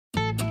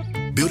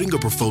Building a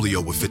portfolio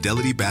with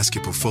Fidelity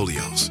Basket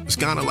Portfolios is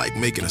kind of like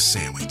making a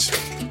sandwich.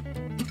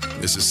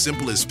 It's as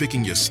simple as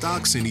picking your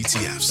stocks and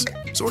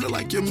ETFs, sort of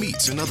like your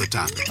meats and other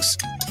toppings,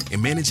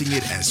 and managing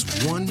it as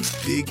one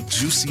big,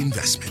 juicy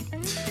investment.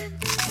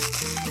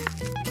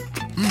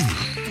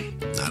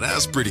 Now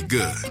that's pretty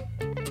good.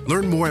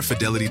 Learn more at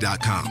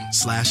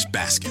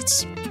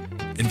fidelity.com/baskets.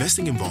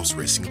 Investing involves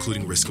risk,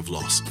 including risk of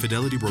loss.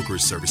 Fidelity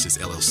Brokerage Services,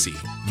 LLC.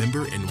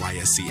 Member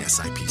NYSE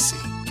SIPC.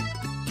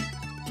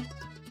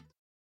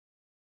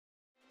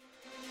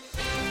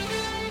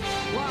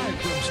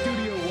 Live from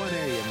Studio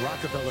 1A in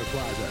Rockefeller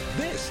Plaza,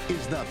 this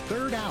is the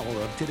third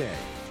hour of Today.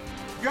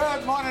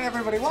 Good morning,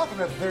 everybody. Welcome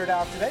to the third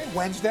hour of Today,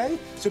 Wednesday,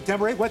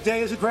 September 8th. What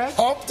day is it, Greg?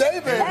 Hump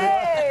Day, baby.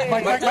 Hey!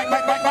 Mike.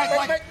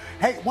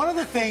 Hey, one of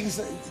the things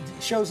that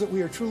shows that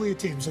we are truly a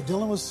team. So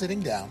Dylan was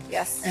sitting down,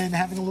 yes, and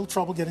having a little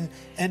trouble getting.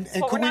 And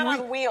well, could we're not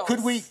on wheels.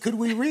 Could we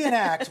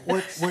reenact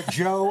what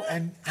Joe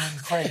and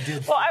Craig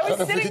did? Well, I was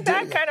sitting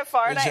back kind of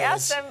far, and I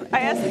asked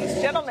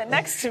these gentlemen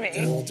next to me.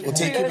 We'll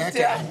take you back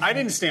out. I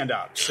didn't stand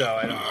up, so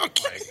I don't.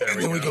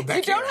 Then we go back.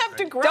 You don't have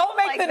to grunt. Don't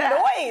make the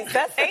noise.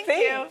 That's the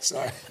thing.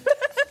 Sorry.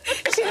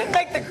 She didn't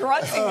make the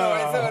grunting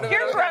noise.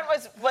 Your grunt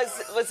was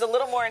a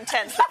little more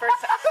intense the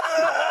first time.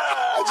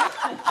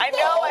 I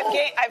know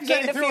I've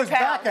gained a few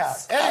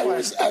pounds.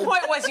 The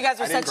point was you guys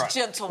were such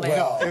gentlemen.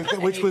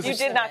 Which you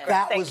did not.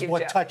 That was you,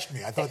 what Joe. touched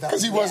me. I thought that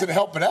because he wasn't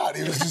helping out.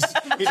 He was just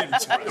he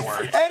didn't spread the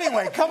word.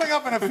 Anyway, coming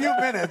up in a few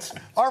minutes,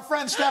 our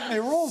friend Stephanie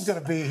Ruhle is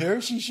going to be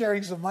here. She's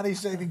sharing some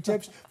money-saving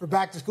tips for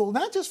back to school,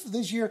 not just for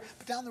this year,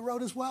 but down the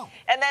road as well.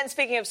 And then,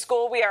 speaking of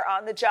school, we are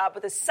on the job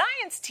with a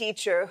science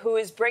teacher who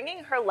is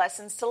bringing her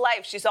lessons to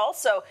life. She's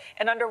also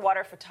an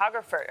underwater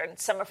photographer, and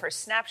some of her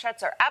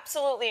snapshots are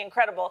absolutely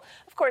incredible.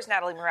 Of course,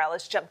 Natalie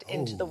Morales jumped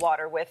into the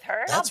water with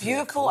her. How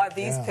beautiful are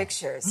these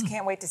pictures?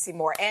 Can't wait to see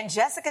more. And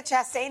Jessica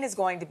Chastain is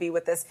going to be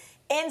with us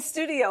in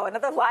studio.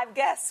 Another live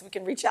guest. We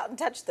can reach out and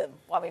touch them.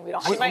 Well, I mean, we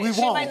don't. We won't. We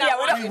don't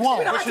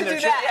have to do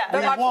that. We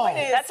won't.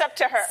 That's up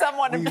to her.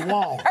 Someone in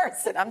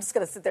person. I'm just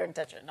going to sit there and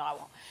touch her. No, I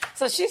won't.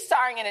 So she's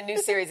starring in a new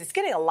series. It's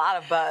getting a lot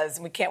of buzz,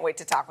 and we can't wait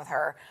to talk with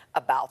her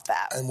about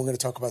that. And we're going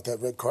to talk about that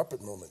red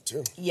carpet moment,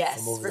 too. Yes,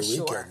 from over for the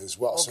weekend sure. as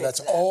well. So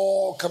that's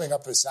all coming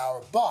up this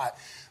hour. But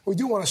we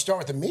do want to start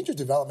with a major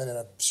development, and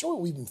I'm sure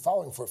we've been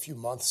following for a few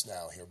months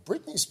now here.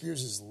 Britney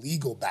Spears'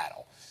 legal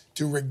battle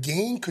to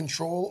regain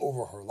control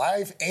over her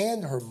life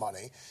and her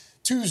money.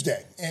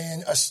 Tuesday,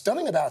 in a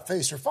stunning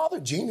about-face, her father,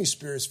 Jamie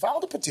Spears,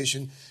 filed a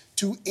petition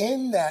to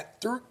end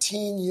that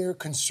 13-year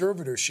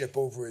conservatorship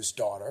over his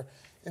daughter.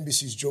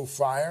 NBC's Joe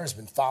Fryer has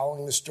been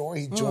following the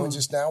story. He joins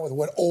us now with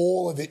what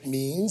all of it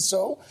means.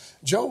 So,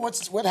 Joe,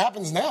 what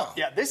happens now?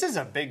 Yeah, this is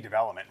a big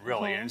development,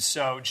 really. And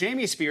so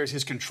Jamie Spears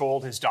has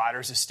controlled his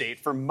daughter's estate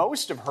for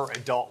most of her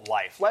adult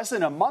life. Less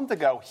than a month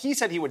ago, he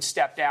said he would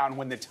step down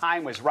when the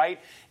time was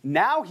right.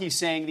 Now he's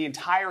saying the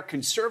entire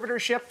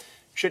conservatorship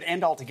should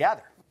end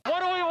altogether. What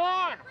do we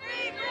want?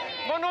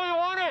 When do we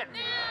want it?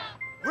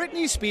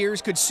 Britney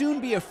Spears could soon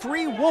be a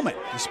free woman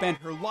to spend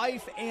her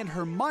life and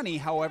her money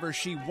however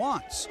she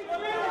wants.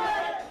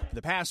 For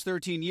the past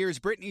 13 years,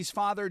 Britney's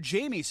father,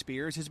 Jamie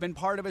Spears, has been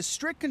part of a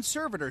strict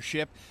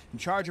conservatorship in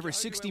charge of her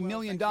 $60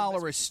 million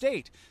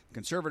estate.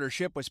 The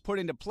conservatorship was put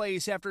into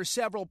place after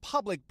several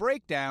public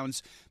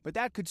breakdowns, but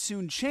that could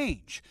soon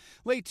change.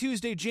 Late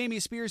Tuesday, Jamie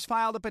Spears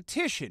filed a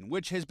petition,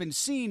 which has been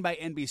seen by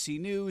NBC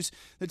News,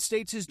 that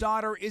states his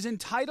daughter is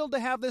entitled to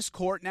have this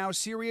court now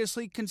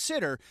seriously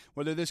consider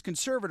whether this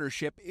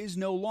conservatorship is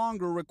no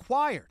longer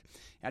required,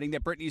 adding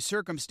that Britney's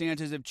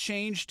circumstances have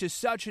changed to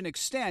such an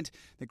extent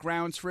that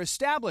grounds for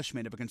establishment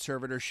of a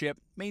conservatorship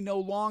may no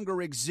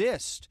longer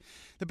exist.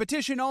 The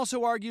petition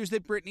also argues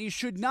that Britney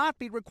should not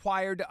be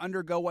required to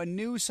undergo a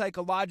new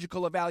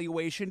psychological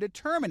evaluation to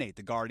terminate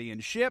the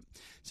guardianship,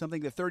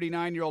 something the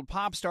 39-year-old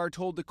pop star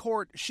told the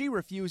court she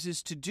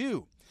refuses to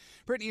do.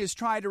 Britney has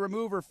tried to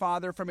remove her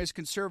father from his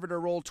conservator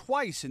role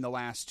twice in the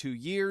last 2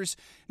 years,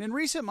 and in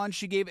recent months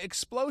she gave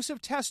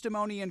explosive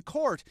testimony in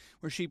court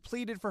where she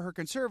pleaded for her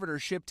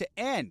conservatorship to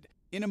end.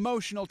 In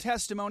emotional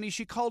testimony,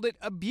 she called it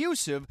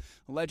abusive,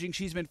 alleging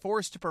she's been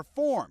forced to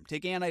perform,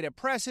 take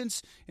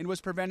antidepressants, and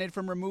was prevented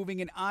from removing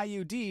an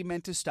IUD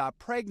meant to stop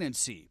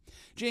pregnancy.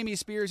 Jamie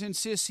Spears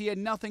insists he had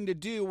nothing to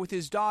do with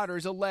his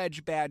daughter's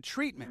alleged bad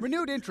treatment.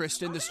 Renewed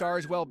interest in the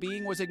star's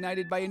well-being was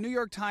ignited by a New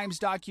York Times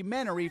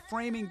documentary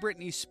framing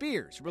Britney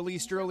Spears,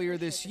 released earlier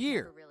this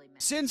year.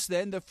 Since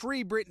then, the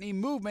Free Britney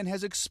movement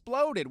has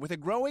exploded, with a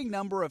growing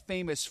number of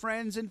famous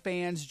friends and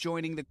fans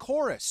joining the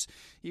chorus.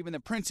 Even the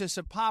Princess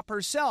of Pop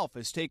herself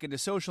has taken to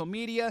social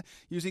media,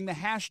 using the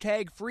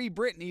hashtag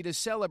 #FreeBritney to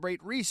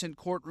celebrate recent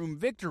courtroom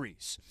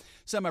victories.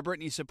 Some of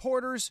Britney's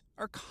supporters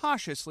are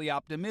cautiously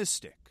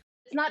optimistic.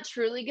 It's not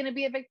truly going to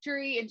be a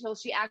victory until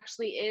she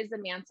actually is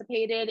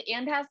emancipated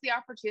and has the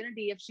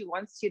opportunity, if she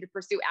wants to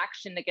pursue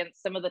action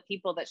against some of the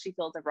people that she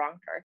feels have wronged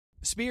her.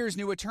 Spears'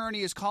 new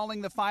attorney is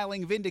calling the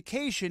filing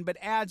vindication, but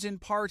adds in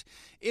part,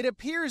 it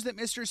appears that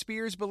Mr.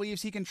 Spears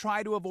believes he can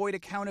try to avoid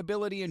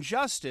accountability and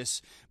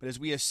justice, but as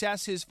we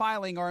assess his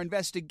filing, our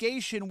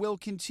investigation will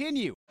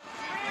continue.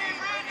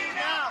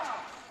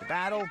 The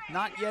battle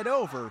not yet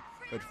over,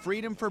 but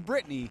freedom for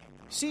Britney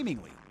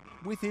seemingly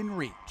within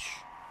reach.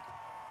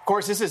 Of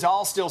course, this is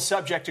all still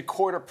subject to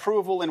court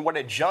approval and what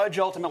a judge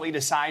ultimately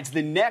decides.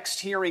 The next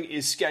hearing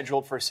is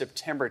scheduled for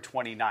September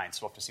 29th, so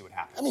we'll have to see what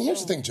happens. I mean, here's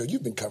the thing, Joe.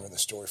 You've been covering the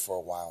story for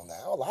a while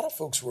now. A lot of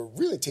folks were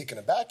really taken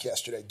aback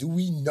yesterday. Do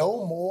we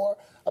know more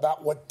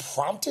about what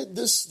prompted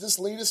this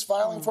latest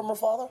filing from her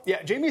father?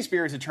 Yeah, Jamie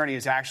Spears' attorney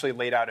has actually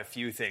laid out a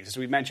few things. As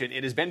we mentioned,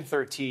 it has been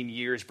 13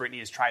 years. Britney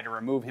has tried to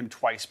remove him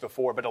twice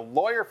before, but a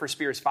lawyer for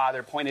Spears'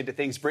 father pointed to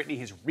things Britney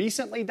has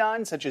recently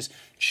done, such as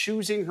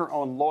choosing her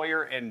own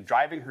lawyer and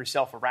driving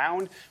herself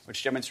around,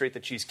 which demonstrate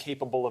that she's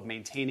capable of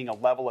maintaining a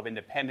level of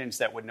independence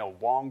that would no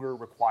longer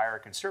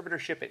require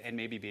conservatorship and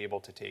maybe be able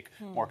to take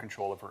more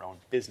control of her own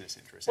business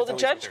interests. Will the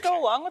judge go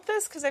along with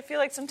this? Because I feel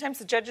like sometimes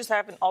the judges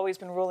haven't always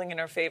been ruling in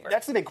her favor.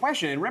 That's the big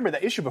question. And remember,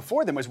 the issue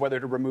before them was whether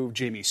to remove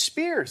Jamie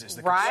Spears as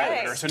the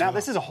conservator. So now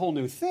this is a whole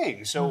new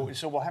thing. So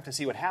we'll have to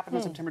see what happens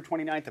on September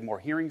 29th, if more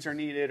hearings are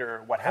needed,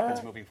 or what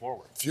happens moving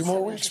forward. A few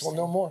more weeks, we'll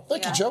know more.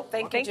 Thank you, Joe.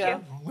 Thank you,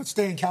 Joe. Let's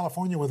stay in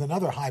California with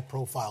another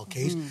high-profile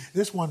case.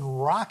 This one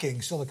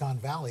rocking Silicon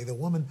Valley. The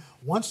woman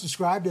once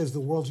described as the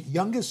world's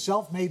youngest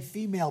self-made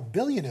female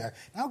billionaire,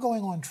 now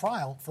going on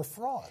trial for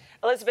fraud.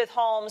 Elizabeth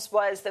Holmes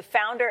was the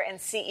founder and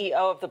CEO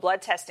of the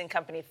blood testing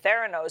company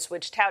Theranos,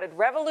 which touted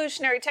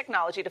revolutionary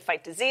technology to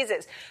fight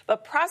diseases.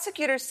 But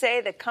prosecutors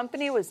say the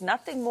company was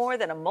nothing more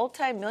than a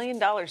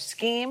multi-million-dollar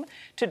scheme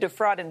to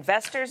defraud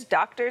investors,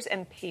 doctors,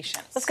 and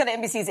patients. Let's go to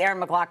NBC's Erin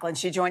McLaughlin.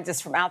 She joins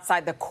us from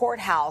outside the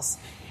courthouse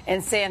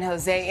in San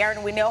Jose.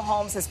 Erin, we know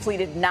Holmes has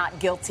pleaded not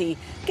guilty.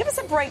 Give us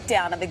a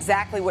breakdown of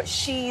exactly what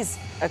she's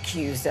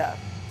accused of.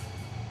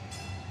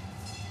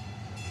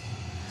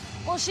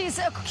 Well, she's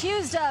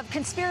accused of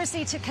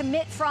conspiracy to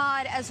commit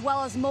fraud as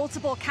well as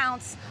multiple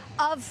counts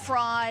of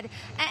fraud.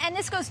 And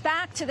this goes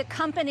back to the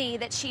company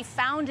that she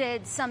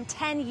founded some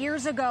 10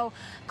 years ago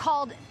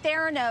called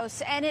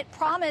Theranos, and it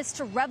promised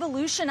to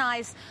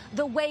revolutionize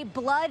the way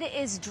blood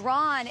is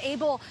drawn.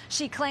 Able,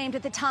 she claimed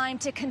at the time,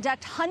 to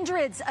conduct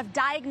hundreds of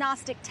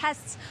diagnostic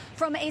tests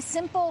from a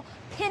simple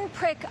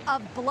pinprick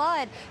of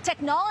blood.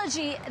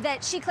 Technology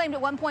that she claimed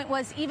at one point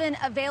was even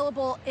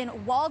available in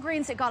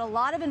Walgreens. It got a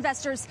lot of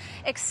investors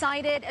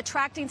excited,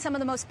 attracting some of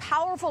the most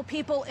powerful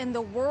people in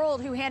the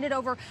world who handed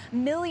over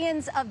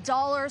millions of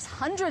dollars,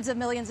 hundreds of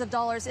millions of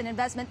dollars in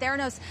investment.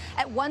 Theranos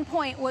at one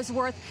point was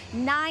worth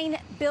 $9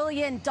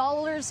 billion.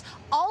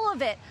 All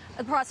of it,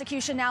 the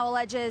prosecution now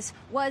alleges,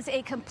 was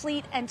a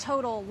complete and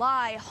total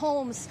lie.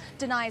 Holmes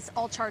denies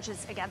all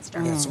charges against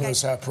her. Yeah, some of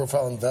those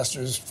high-profile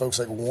investors, folks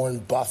like Warren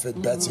Buffett,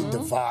 Betsy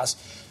DeVos.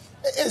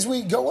 As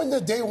we go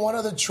into day one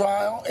of the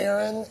trial,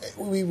 Erin,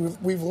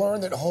 we've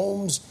learned that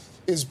Holmes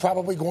is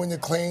probably going to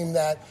claim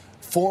that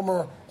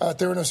former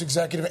Theranos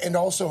executive and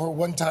also her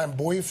one-time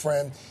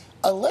boyfriend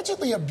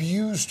allegedly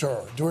abused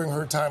her during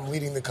her time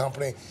leading the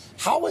company.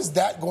 How is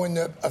that going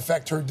to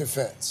affect her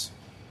defense?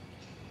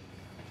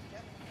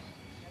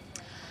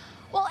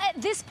 Well,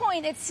 at this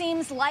point, it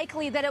seems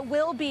likely that it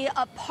will be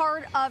a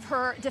part of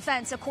her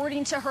defense,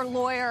 according to her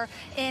lawyer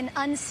in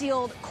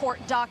unsealed court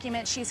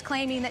documents. She's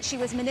claiming that she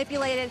was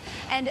manipulated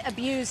and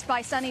abused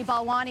by Sunny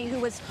Balwani, who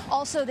was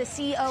also the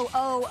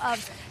COO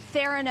of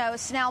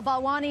Theranos. Now,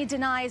 Balwani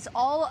denies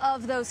all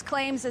of those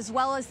claims as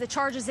well as the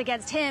charges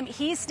against him.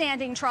 He's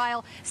standing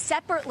trial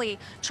separately,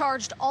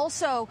 charged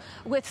also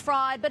with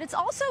fraud. But it's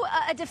also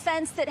a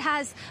defense that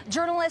has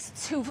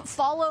journalists who've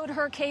followed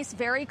her case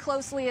very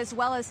closely, as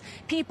well as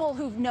people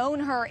who've known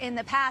her in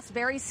the past,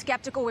 very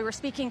skeptical. We were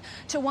speaking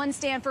to one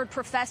Stanford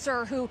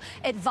professor who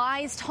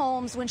advised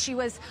Holmes when she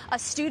was a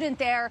student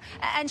there,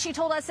 and she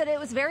told us that it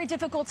was very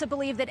difficult to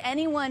believe that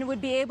anyone would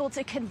be able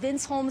to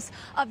convince Holmes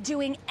of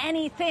doing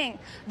anything.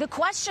 The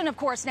question, of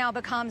course, now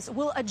becomes,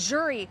 will a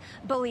jury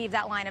believe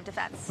that line of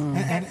defense?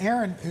 And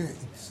Erin,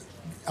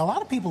 a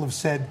lot of people have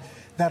said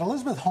that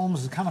Elizabeth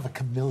Holmes is kind of a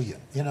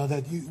chameleon, you know,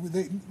 that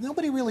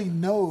nobody really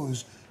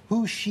knows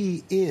who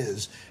she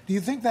is. Do you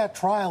think that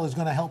trial is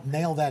going to help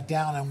nail that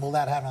down, and will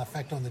that have an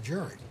effect on the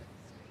jury?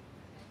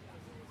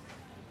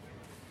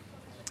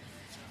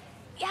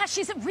 Yeah,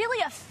 she's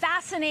really a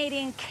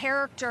fascinating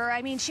character.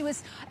 I mean, she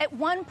was at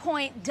one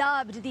point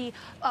dubbed the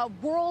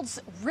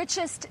world's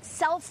richest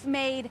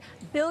self-made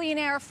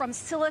billionaire from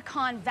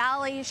Silicon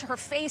Valley. Her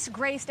face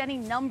graced any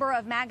number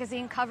of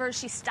magazine covers.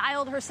 She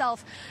styled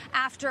herself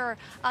after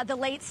the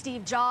late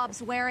Steve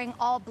Jobs, wearing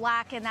all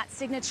black and that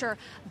signature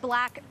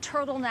black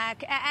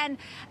turtleneck. And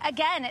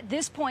again, at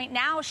this point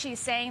now, she's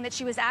saying that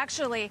she was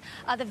actually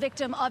the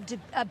victim of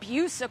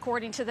abuse,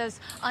 according to those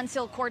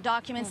unsealed court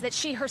documents, that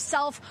she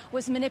herself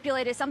was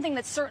manipulated. Something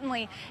that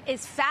certainly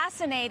is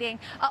fascinating.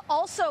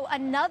 Also,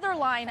 another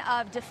line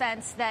of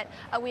defense that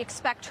we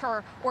expect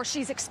her, or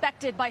she's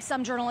expected by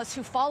some journalists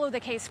who follow the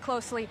case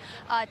closely,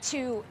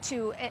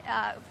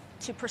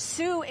 to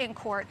pursue in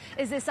court,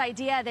 is this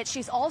idea that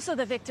she's also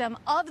the victim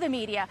of the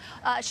media.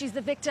 She's the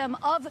victim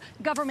of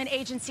government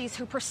agencies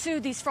who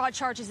pursued these fraud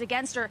charges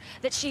against her,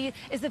 that she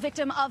is the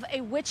victim of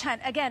a witch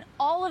hunt. Again,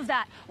 all of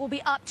that will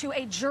be up to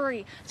a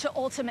jury to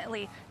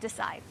ultimately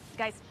decide.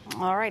 Guys.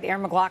 All right,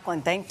 Erin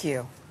McLaughlin, thank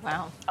you.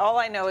 Wow. All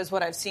I know is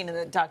what I've seen in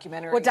the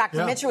documentary. Well,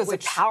 documentary was a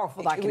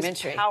powerful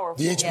documentary. It was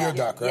powerful. The HBO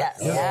doc, right? Yes.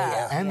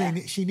 Yeah.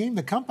 And she named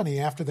the company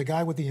after the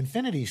guy with the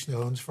Infinity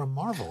Stones from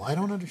Marvel. I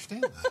don't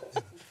understand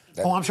that.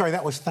 Oh, I'm sorry.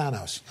 That was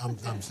Thanos. I'm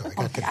sorry.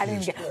 I got confused. I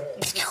didn't get...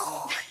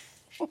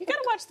 You got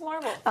to watch the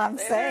Marvel. I'm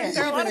saying.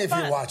 Even if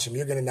you watch them,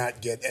 you're going to not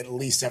get at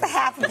least 75%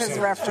 half of his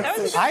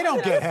references. I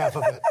don't get half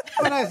of it.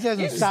 But that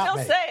doesn't stop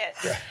me. Still say it.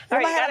 Yeah. All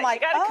right, you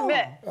got to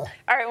commit. All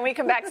right, when we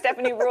come back,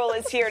 Stephanie Ruhle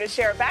is here to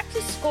share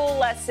back-to-school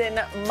lesson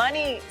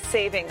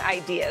money-saving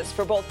ideas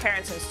for both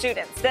parents and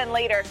students. Then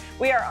later,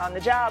 we are on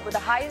the job with a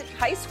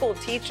high school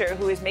teacher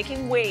who is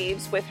making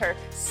waves with her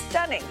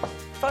stunning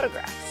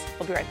photographs.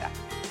 We'll be right back.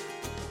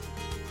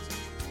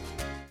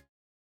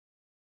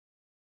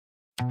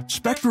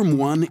 Spectrum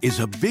One is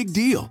a big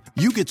deal.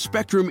 You get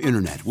Spectrum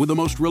Internet with the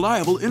most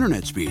reliable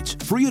internet speeds,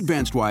 free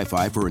advanced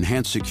Wi-Fi for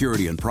enhanced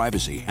security and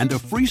privacy, and a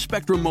free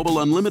Spectrum Mobile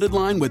Unlimited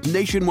line with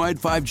nationwide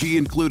 5G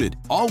included,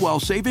 all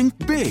while saving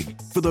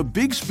big. For the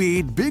big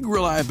speed, big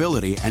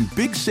reliability, and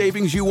big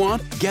savings you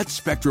want, get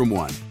Spectrum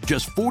One.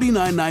 Just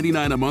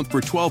 $49.99 a month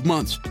for 12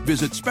 months.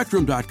 Visit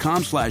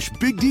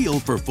spectrum.com/big deal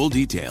for full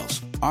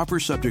details.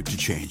 Offer subject to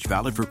change.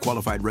 Valid for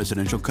qualified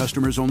residential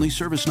customers only.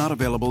 Service not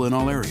available in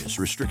all areas.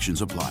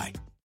 Restrictions apply.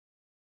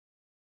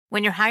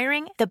 When you're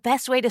hiring, the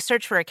best way to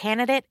search for a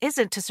candidate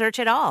isn't to search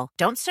at all.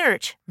 Don't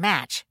search,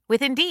 match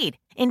with Indeed.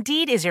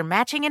 Indeed is your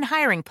matching and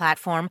hiring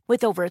platform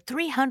with over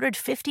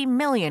 350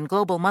 million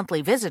global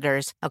monthly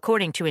visitors,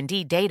 according to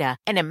Indeed data,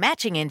 and a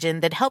matching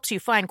engine that helps you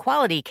find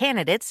quality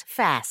candidates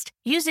fast.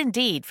 Use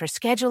Indeed for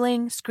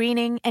scheduling,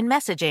 screening, and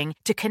messaging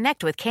to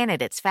connect with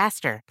candidates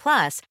faster.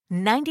 Plus,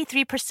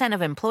 93%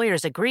 of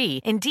employers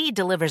agree Indeed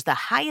delivers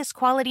the highest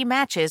quality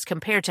matches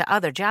compared to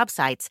other job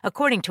sites,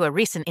 according to a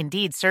recent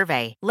Indeed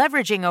survey.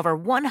 Leveraging over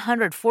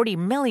 140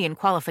 million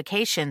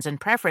qualifications and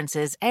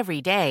preferences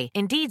every day,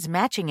 Indeed's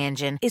matching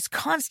engine is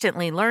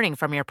constantly learning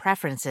from your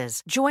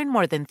preferences. Join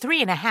more than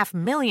 3.5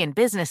 million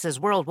businesses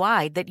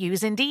worldwide that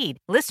use Indeed.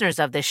 Listeners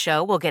of this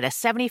show will get a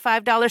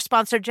 $75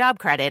 sponsored job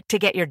credit to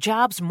get your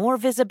jobs more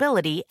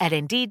visibility at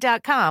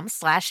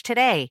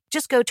Indeed.com/today.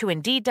 Just go to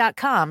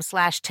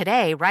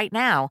Indeed.com/today right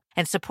now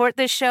and support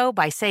this show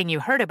by saying you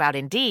heard about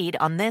Indeed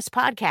on this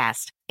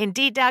podcast.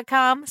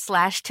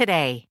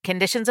 Indeed.com/today.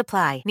 Conditions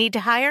apply. Need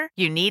to hire?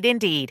 You need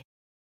Indeed.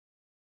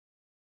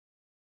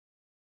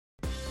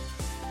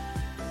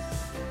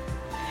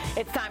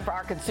 It's time for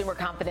our Consumer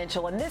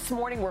Confidential, and this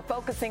morning we're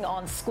focusing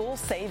on school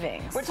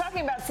savings. We're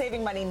talking about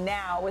saving money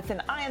now with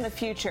an eye on the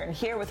future, and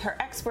here with her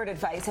expert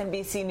advice,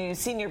 NBC News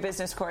senior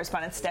business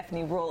correspondent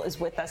Stephanie Ruhle is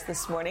with us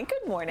this morning.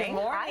 Good morning.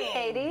 Good morning. Hi,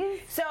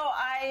 ladies. So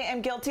I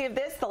am guilty of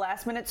this, the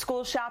last-minute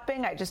school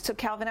shopping. I just took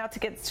Calvin out to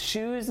get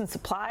shoes and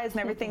supplies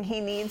and everything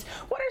he needs.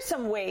 What are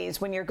some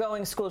ways when you're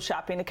going school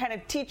shopping to kind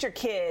of teach your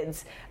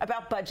kids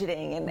about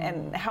budgeting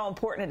and how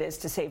important it is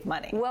to save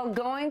money? Well,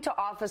 going to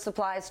office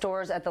supply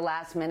stores at the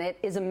last minute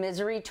is a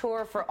misery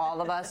tour for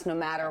all of us, no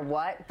matter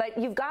what. But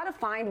you've got to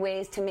find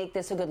ways to make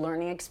this a good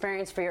learning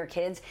experience for your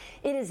kids.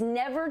 It is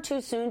never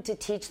too soon to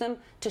teach them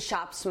to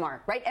shop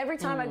smart, right? Every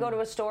time I go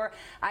to a store,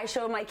 I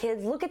show my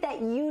kids, look at that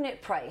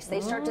unit price.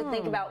 They start to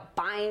think about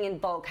buying in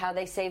bulk, how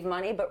they save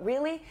money. But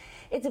really,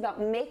 it's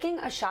about making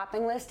a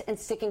shopping list and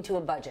sticking to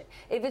a budget.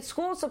 If it's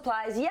school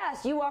supplies,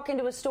 yes, you walk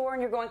into a store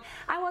and you're going,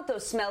 I want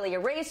those smelly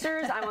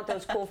erasers, I want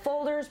those cool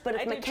folders, but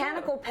if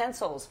mechanical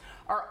pencils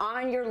are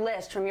on your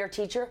list from your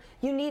teacher,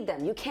 you need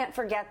them. You can't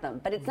forget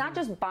them. But it's not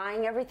just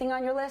buying everything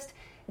on your list.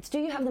 It's do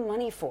you have the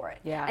money for it?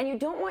 Yeah. And you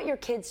don't want your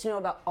kids to know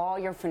about all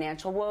your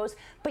financial woes,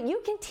 but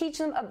you can teach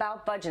them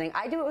about budgeting.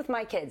 I do it with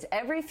my kids.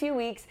 Every few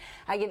weeks,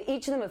 I give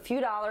each of them a few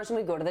dollars and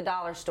we go to the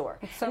dollar store.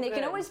 And they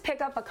can always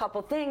pick up a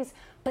couple things,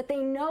 but they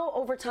know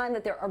over time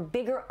that there are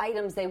bigger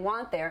items they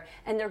want there,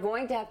 and they're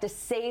going to have to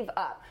save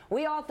up.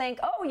 We all think,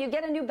 oh, you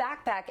get a new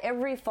backpack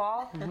every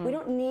fall. We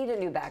don't need a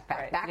new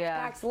backpack.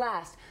 Backpacks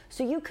last.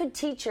 So you could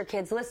teach your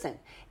kids, listen,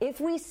 if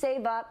we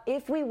save up,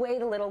 if we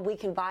wait a little, we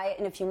can buy it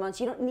in a few months.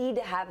 You don't need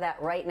to have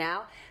that right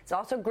now. It's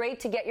also great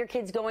to get your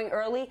kids going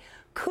early.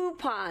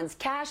 Coupons,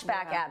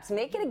 cashback apps,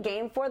 make it a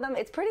game for them.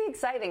 It's pretty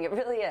exciting. It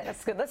really is.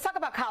 That's good. Let's talk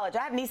about college.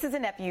 I have nieces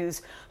and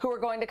nephews who are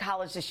going to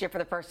college this year for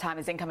the first time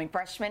as incoming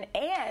freshmen,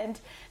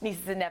 and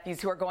nieces and nephews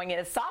who are going in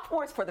as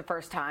sophomores for the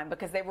first time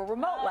because they were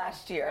remote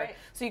last year. Right.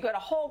 So you got a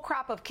whole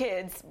crop of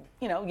kids,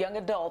 you know, young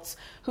adults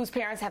whose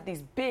parents have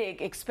these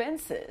big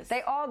expenses.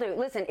 They all do.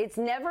 Listen, it's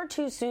never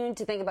too soon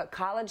to think about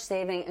college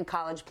saving and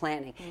college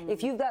planning.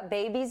 If you've got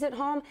babies at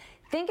home,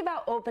 think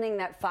about opening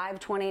that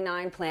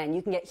 529 plan.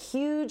 You can get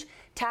huge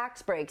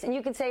tax breaks. And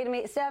you can say to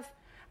me, Steph,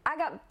 I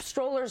got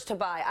strollers to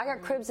buy. I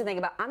got cribs to think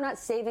about. I'm not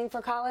saving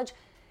for college.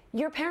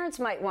 Your parents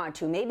might want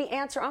to, maybe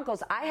aunts or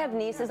uncles. I have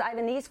nieces. I have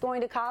a niece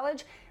going to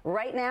college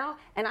right now,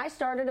 and I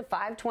started a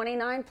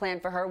 529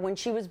 plan for her when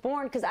she was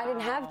born because I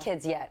didn't have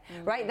kids yet,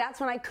 right? That's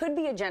when I could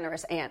be a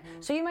generous aunt.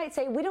 So you might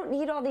say, we don't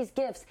need all these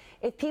gifts.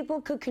 If people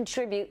could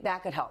contribute,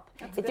 that could help.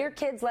 If your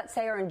kids, let's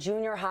say, are in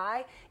junior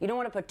high, you don't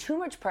want to put too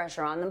much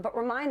pressure on them, but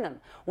remind them,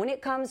 when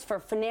it comes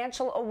for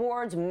financial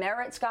awards,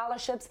 merit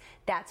scholarships,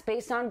 that's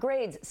based on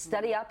grades.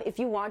 Study up if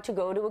you want to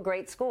go to a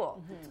great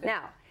school.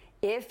 Now,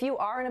 if you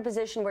are in a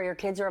position where your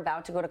kids are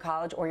about to go to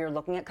college or you're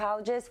looking at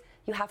colleges,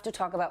 you have to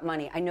talk about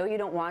money. I know you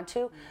don't want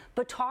to,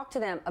 but talk to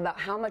them about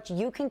how much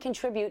you can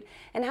contribute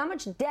and how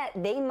much debt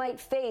they might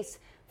face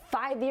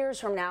 5 years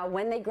from now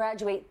when they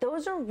graduate.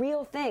 Those are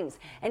real things.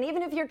 And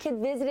even if your kid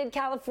visited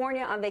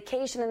California on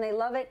vacation and they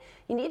love it,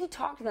 you need to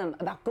talk to them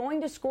about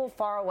going to school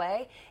far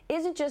away.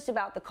 Isn't just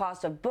about the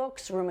cost of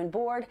books, room and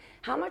board,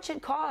 how much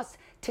it costs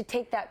to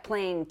take that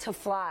plane, to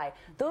fly.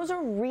 Those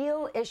are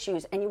real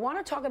issues, and you want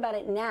to talk about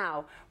it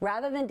now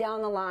rather than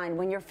down the line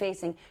when you're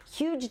facing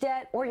huge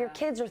debt or your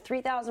kids are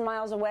 3,000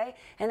 miles away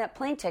and that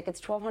plane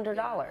ticket's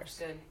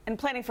 $1,200. And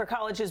planning for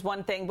college is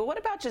one thing, but what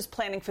about just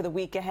planning for the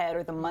week ahead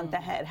or the month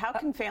ahead? How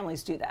can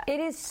families do that? It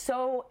is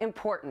so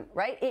important,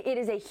 right? It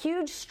is a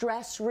huge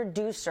stress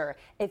reducer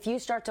if you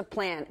start to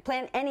plan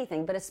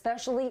anything, but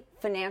especially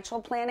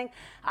financial planning.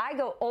 I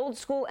go old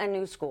school and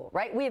new school,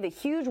 right? We have a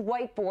huge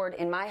whiteboard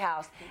in my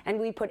house, and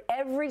we put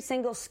every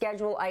single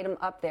schedule item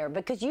up there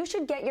because you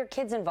should get your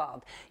kids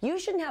involved. You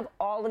shouldn't have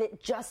all of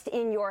it just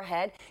in your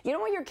head. You don't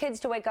want your kids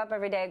to wake up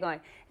every day going,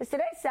 is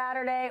today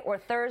Saturday or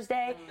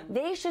Thursday?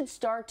 They should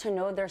start to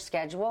know their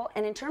schedule.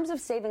 And in terms of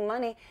saving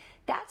money,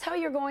 that's how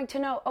you're going to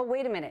know, oh,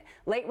 wait a minute,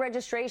 late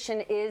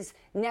registration is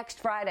next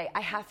Friday. I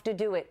have to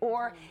do it.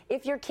 Or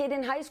if your kid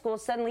in high school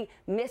suddenly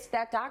missed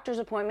that doctor's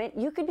appointment,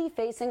 you could be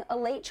facing a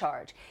late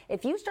charge.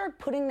 If you start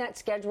putting that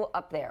schedule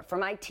up there, for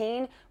my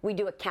teen, we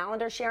do a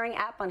calendar sharing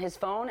app on his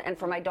phone. And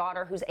for my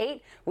daughter, who's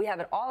 8, we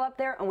have it all up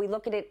there and we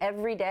look at it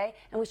every day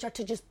and we start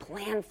to just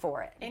plan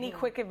for it. Any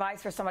quick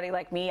advice for somebody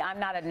like me? I'm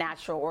not a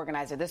natural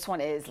organizer. This one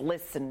is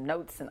lists and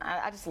notes, and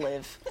I just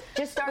live.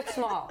 Just start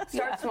small.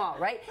 Start small,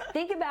 right?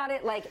 Think about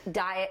it like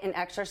diet and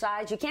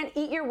exercise. You can't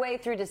eat your way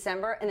through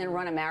December and then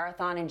run a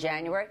marathon in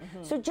January.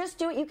 So just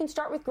do it. You can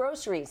start with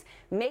groceries.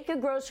 Make a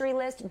grocery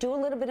list. Do a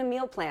little bit of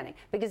meal planning.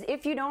 Because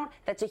if you don't,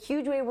 that's a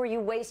huge way where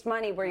you waste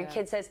money, where your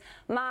kid says,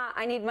 Ma,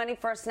 I need money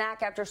for a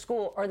snack after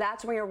school, or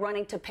that's when you're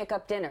running to pick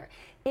up dinner.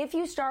 If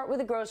you start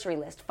with a grocery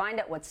list, find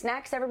out what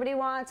snacks everybody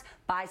wants,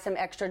 buy some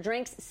extra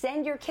drinks,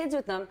 send your kids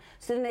with them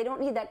so then they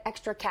don't need that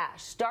extra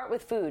cash. Start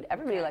with food.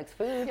 Everybody likes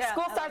food. Yeah,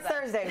 school starts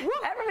Thursday.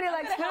 Everybody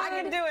likes food. I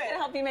can do it.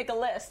 Help you make a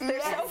list.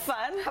 They're so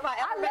fun.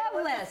 I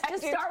love lists.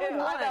 Just start with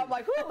one. I'm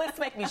like, ooh, lists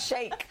make me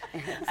shake.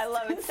 I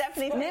love it.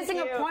 Stephanie, missing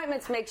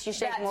appointments makes you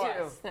shake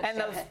more. And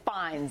those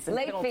fines. And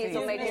late fees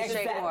will make you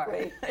shake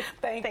more.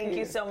 Thank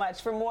you so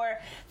much. For more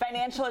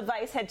financial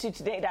advice, head to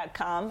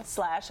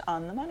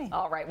today.com/onthemoney.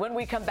 All right, when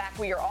we come back,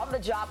 we are on the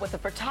job with a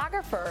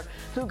photographer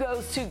who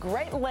goes to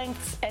great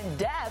lengths and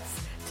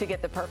depths to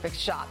get the perfect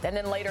shot. And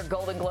then later,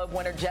 Golden Globe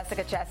winner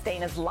Jessica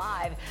Chastain is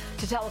live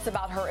to tell us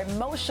about her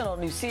emotional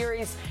new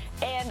series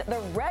and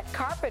the red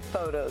carpet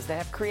photos that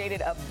have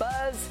created a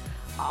buzz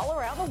all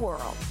around the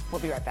world.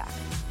 We'll be right back.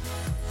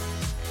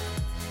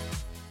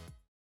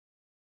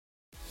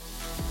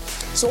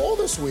 So all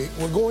this week,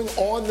 we're going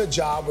on the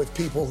job with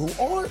people who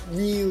aren't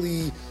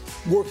really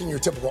working your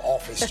typical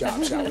office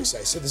job, shall we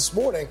say. So this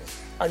morning,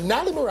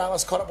 Natalie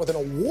Morales caught up with an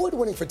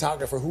award-winning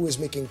photographer who is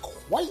making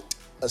quite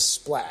a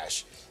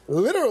splash.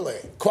 Literally,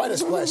 quite a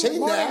splash. Hey,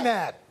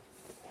 Nat.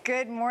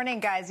 Good morning,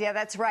 guys. Yeah,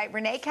 that's right.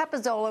 Renee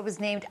Capozzola was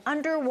named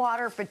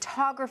Underwater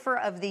Photographer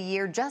of the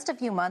Year just a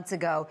few months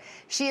ago.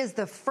 She is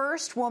the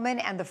first woman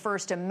and the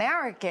first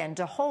American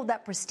to hold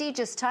that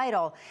prestigious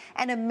title.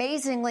 And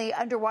amazingly,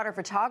 underwater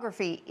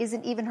photography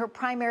isn't even her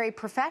primary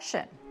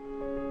profession.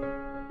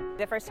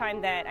 The first time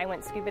that I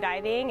went scuba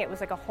diving, it was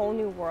like a whole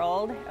new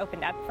world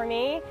opened up for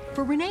me.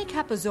 For Renee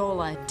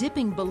Capozzola,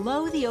 dipping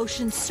below the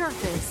ocean's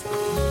surface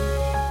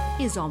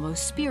is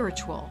almost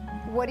spiritual.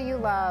 What do you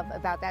love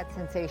about that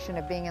sensation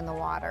of being in the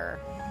water?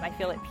 I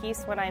feel at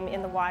peace when I'm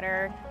in the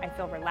water. I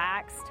feel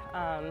relaxed,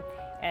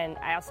 and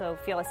I also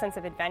feel a sense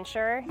of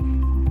adventure.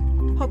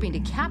 Hoping to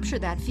capture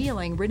that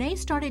feeling, Renee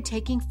started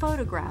taking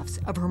photographs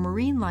of her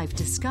marine life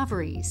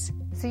discoveries.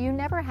 So you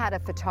never had a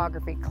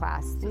photography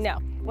class? No.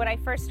 When I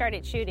first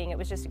started shooting, it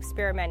was just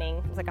experimenting.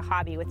 It was like a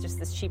hobby with just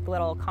this cheap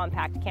little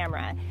compact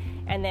camera.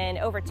 And then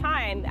over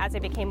time, as I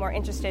became more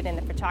interested in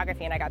the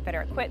photography and I got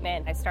better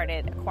equipment, I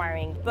started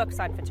acquiring books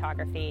on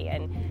photography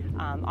and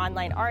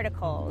online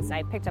articles.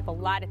 I picked up a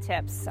lot of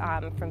tips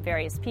from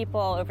various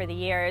people over the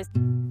years.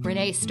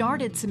 Renee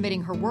started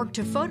submitting her work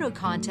to photo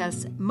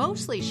contests,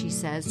 mostly, she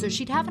says, so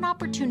she'd have an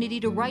opportunity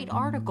to write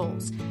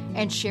articles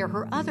and share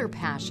her other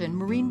passion,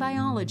 marine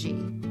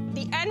biology.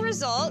 The end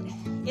result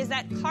is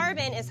that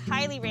carbon is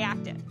highly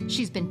reactive.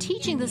 She's been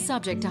teaching the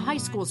subject to high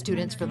school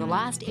students for the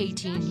last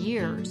 18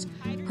 years.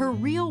 Her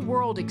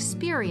real-world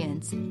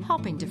experience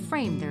helping to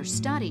frame their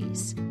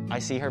studies. I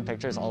see her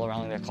pictures all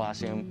around the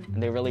classroom,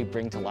 and they really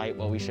bring to light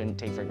what we shouldn't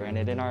take for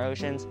granted in our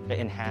oceans. It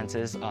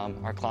enhances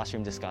our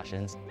classroom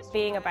discussions.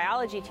 Being a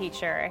biology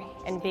teacher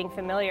and being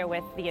familiar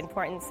with the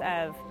importance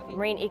of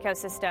marine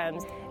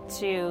ecosystems,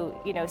 to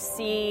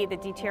see the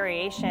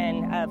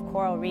deterioration of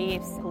coral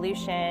reefs,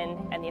 pollution,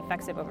 and the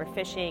effects of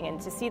overfishing, and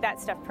to see that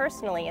stuff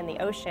personally in the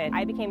ocean,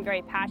 I became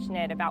very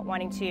passionate about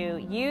wanting to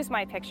use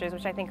my pictures,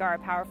 which I think are a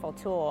powerful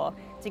tool,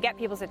 to get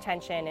people's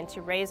attention and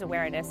to raise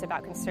awareness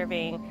about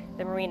conserving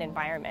the marine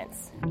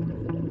environments.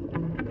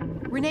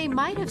 Renee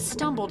might have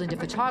stumbled into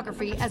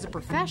photography as a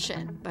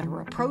profession, but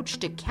her approach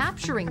to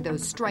capturing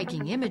those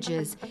striking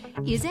images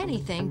is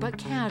anything but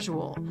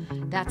casual.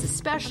 That's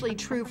especially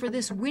true for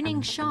this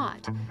winning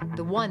shot,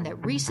 the one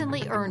that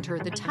recently earned her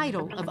the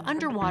title of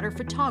Underwater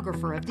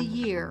Photographer of the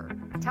Year.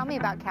 Tell me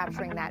about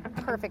capturing that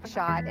perfect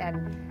shot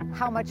and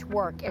how much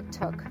work it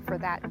took for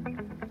that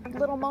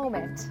little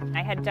moment.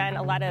 I had done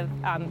a lot of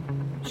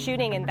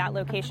shooting in that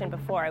location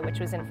before, which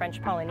was in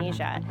French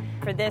Polynesia.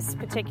 For this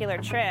particular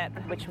trip,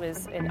 which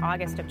was in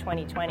August of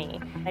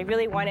 2020, I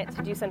really wanted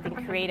to do something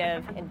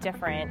creative and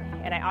different,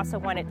 and I also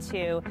wanted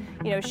to,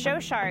 show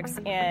sharks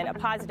in a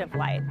positive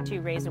light, to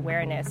raise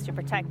awareness, to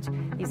protect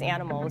these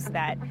animals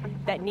that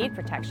need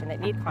protection, that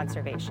need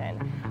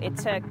conservation. It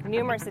took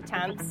numerous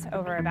attempts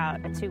over about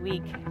a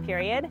 2-week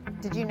period.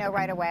 Did you know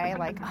right away,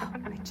 like, oh,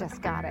 I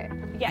just got it?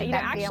 Yeah,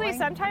 actually feeling?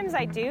 Sometimes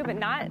I do, but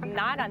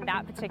not on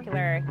that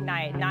particular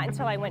night. Not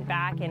until I went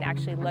back and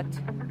actually looked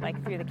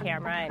through the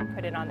camera and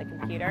put it on the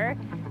computer,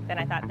 then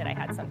I thought that I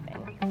had something.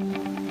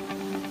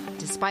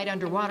 Despite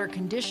underwater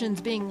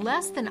conditions being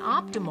less than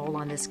optimal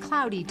on this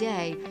cloudy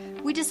day,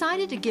 we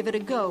decided to give it a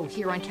go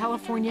here on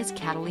California's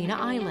Catalina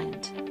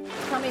Island.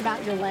 Tell me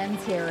about your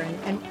lens here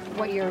and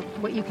what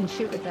you can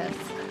shoot with this.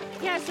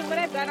 Yeah, so what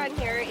I've got on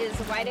here is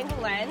a wide-angle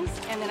lens,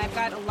 and then I've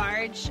got a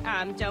large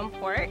dome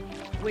port,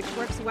 which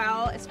works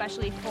well,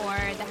 especially for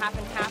the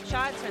half-and-half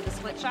shots or the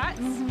split shots,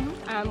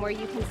 where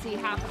you can see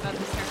half above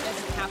the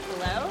surface and half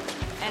below.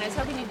 And I was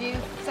hoping to do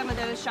some of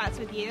those shots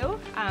with you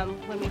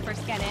when we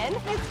first get in.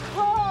 It's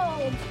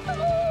cold!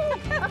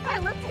 Okay,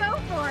 let's go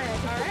for it.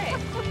 All right.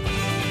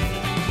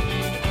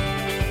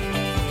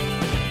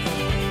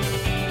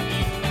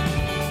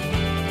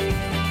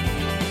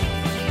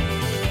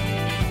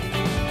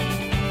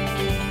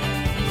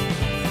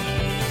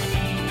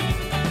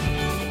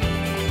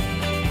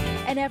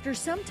 And after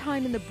some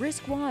time in the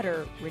brisk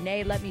water,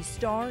 Renee let me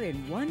star in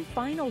one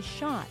final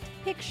shot.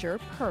 Picture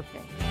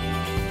perfect.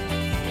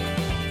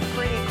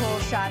 Pretty cool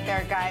shot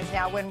there, guys.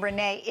 Now, when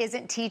Renee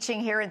isn't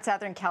teaching here in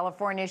Southern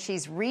California,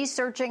 she's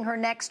researching her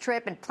next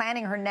trip and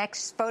planning her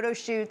next photo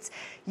shoots,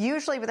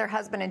 usually with her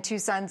husband and 2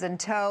 sons in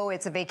tow.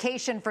 It's a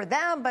vacation for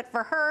them, but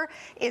for her,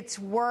 it's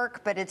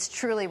work, but it's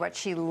truly what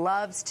she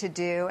loves to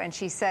do. And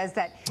she says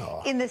that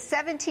in the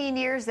 17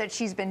 years that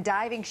she's been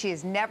diving, she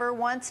has never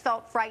once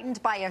felt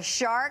frightened by a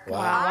shark. Wow.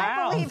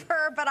 I believe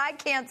her, but I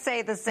can't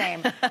say the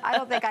same. I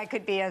don't think I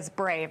could be as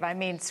brave. I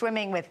mean,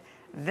 swimming with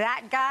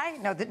that guy?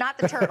 No, not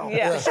the turtle.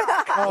 Yeah. The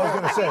shark. Oh, I was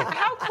going to say.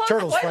 How close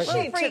Turtles was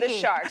she frightening. to the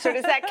shark? So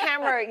does that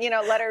camera,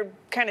 let her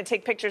kind of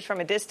take pictures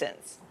from a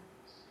distance?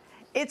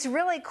 It's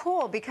really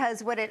cool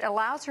because what it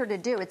allows her to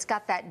do, it's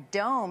got that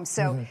dome.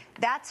 So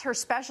that's her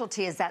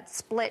specialty, is that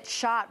split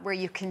shot where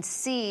you can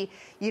see,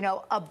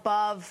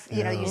 above,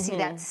 you see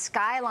that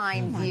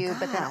skyline view,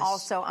 but then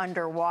also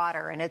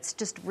underwater. And it's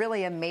just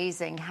really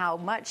amazing how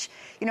much,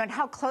 and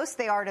how close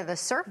they are to the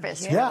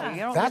surface. Yeah,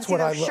 really. that's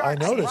what I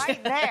noticed.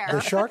 Right there.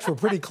 The sharks were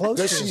pretty close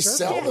Does to she the surface.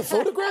 sell the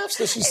photographs?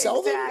 Does she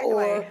sell them,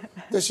 or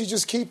does she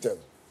just keep them?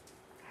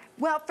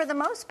 Well, for the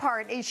most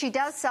part, she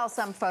does sell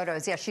some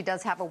photos. Yes, she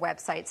does have a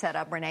website set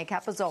up, Renee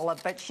Capozzola,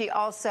 but she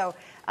also,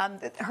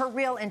 her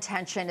real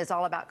intention is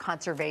all about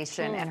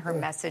conservation and her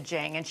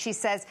messaging. And she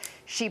says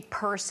she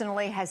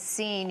personally has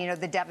seen,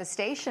 the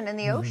devastation in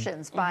the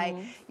oceans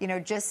by,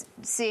 just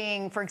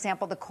seeing, for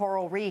example, the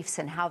coral reefs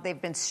and how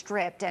they've been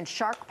stripped, and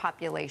shark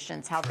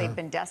populations, how they've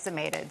been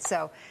decimated.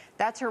 So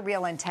that's her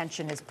real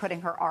intention, is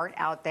putting her art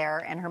out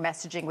there and her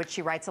messaging, which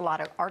she writes a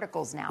lot of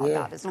articles now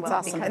about as well,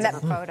 awesome. because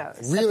of her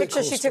photos. Really the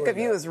picture she took of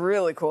you is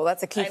really cool.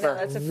 That's a keeper. I know,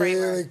 that's a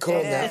framer. Really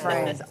cool,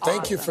 Natalie.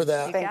 Thank you for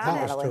that.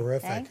 That was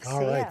terrific. Thanks.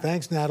 All right.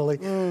 Thanks, Natalie.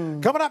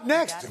 Coming up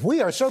next,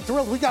 we are so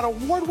thrilled. We got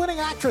award-winning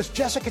actress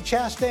Jessica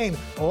Chastain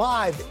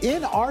live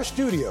in our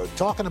studio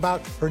talking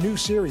about her new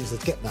series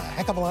that's getting a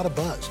heck of a lot of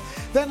buzz.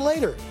 Then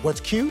later, what's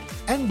cute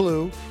and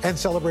blue and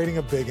celebrating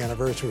a big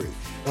anniversary.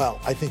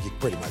 Well, I think you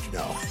pretty much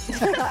know.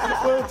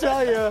 We'll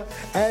tell you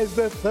as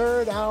the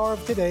third hour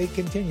of today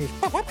continues.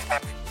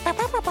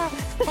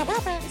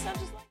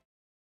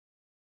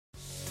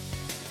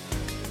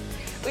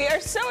 We We are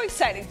so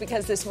excited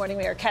because this morning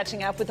we are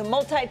catching up with a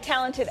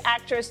multi-talented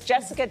actress.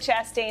 Jessica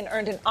Chastain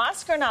earned an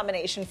Oscar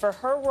nomination for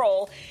her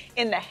role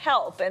in The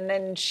Help, and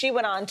then she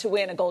went on to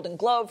win a Golden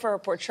Globe for her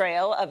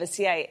portrayal of a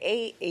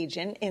CIA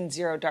agent in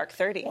Zero Dark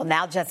 30. Well,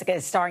 now Jessica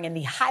is starring in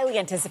the highly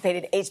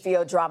anticipated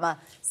HBO drama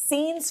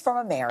Scenes from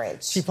a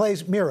Marriage. She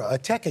plays Mira, a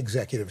tech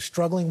executive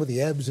struggling with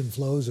the ebbs and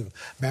flows of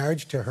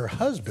marriage to her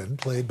husband,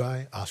 played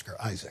by Oscar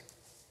Isaac.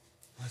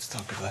 Let's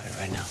talk about it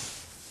right now.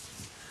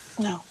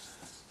 No.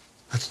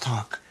 Let's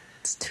talk.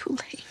 It's too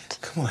late.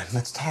 Come on,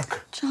 let's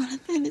talk.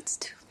 Jonathan, it's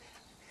too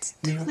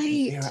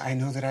late. Mira, I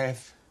know that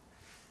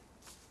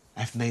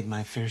I've made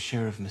my fair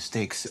share of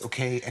mistakes,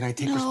 okay? And I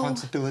take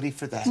responsibility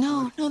for that.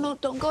 No,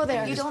 don't go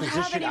there. You don't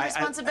have any I-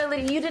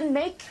 responsibility. You didn't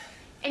make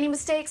any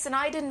mistakes, and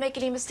I didn't make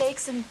any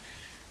mistakes, and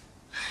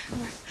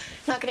we're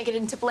not going to get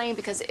into blame,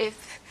 because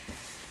if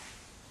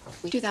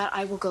we do that,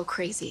 I will go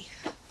crazy.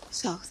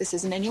 So this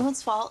isn't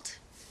anyone's fault.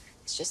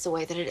 It's just the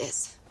way that it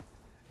is.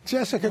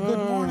 Jessica, good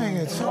morning.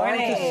 It's so good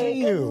to see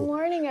you. Good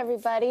morning,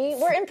 everybody.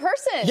 We're in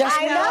person. Yes,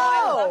 I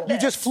know. You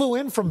just flew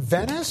in from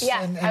Venice?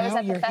 Yeah, and I was now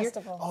at the you're here?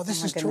 festival. Oh, this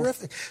Oh, my is goodness.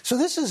 terrific. So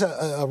this is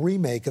a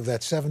remake of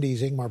that 70s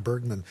Ingmar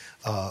Bergman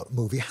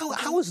movie.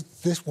 How is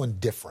this one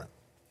different?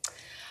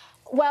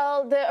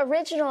 Well, the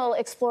original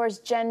explores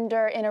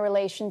gender in a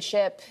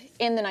relationship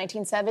in the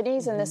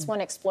 1970s, and this one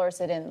explores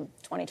it in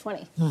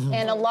 2020. Mhm.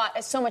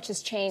 And so much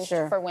has changed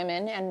for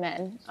women and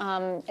men.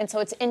 And so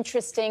it's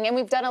interesting, and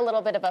we've done a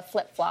little bit of a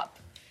flip-flop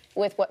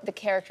with what the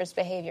character's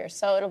behavior.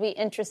 So it'll be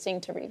interesting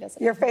to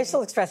revisit. Your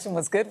facial expression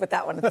was good with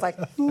that one. It's like,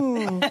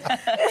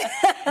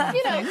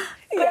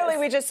 Clearly,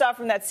 we just saw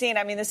from that scene,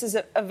 I mean, this is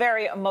a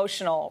very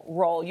emotional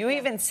role. You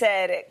even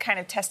said it kind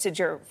of tested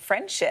your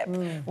friendship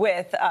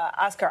with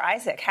Oscar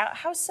Isaac.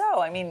 How so?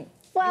 I mean,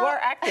 you are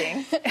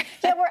acting.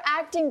 Yeah, we're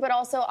acting, but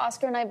also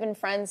Oscar and I have been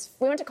friends.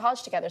 We went to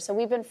college together, so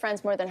we've been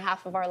friends more than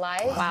half of our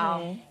lives.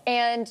 Wow.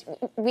 And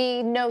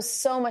we know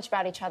so much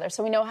about each other,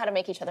 so we know how to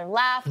make each other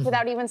laugh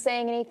without even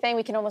saying anything.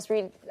 We can almost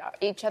read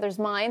each other's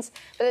minds.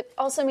 But it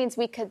also means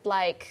we could,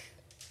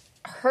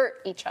 hurt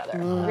each other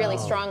really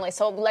strongly.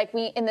 So,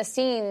 in the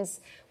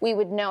scenes, we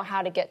would know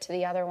how to get to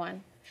the other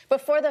one. But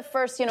for the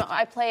first,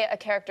 I play a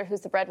character who's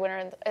the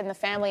breadwinner in the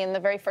family. In the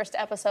very first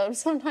episode,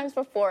 sometimes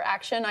before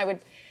action, I would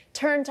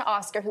turn to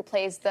Oscar, who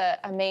plays the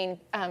main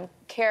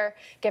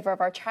caregiver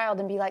of our child,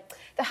 and be like,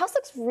 the house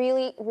looks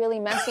really, really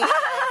messy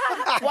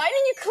today. Why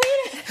didn't you clean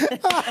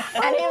it?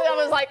 And he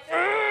was like,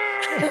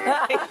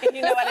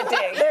 you know how to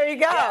dig. There you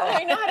go. Yeah,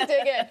 I know how to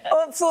dig in.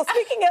 Oh, so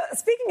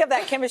speaking of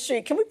that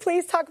chemistry, can we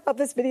please talk about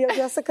this video,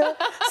 Jessica?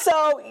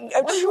 So,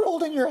 what are you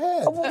holding your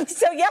head?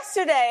 So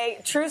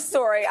yesterday, true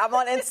story, I'm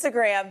on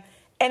Instagram.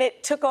 And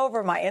it took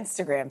over my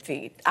Instagram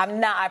feed.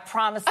 I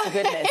promise to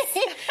goodness.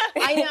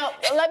 I know.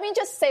 Let me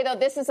just say, though,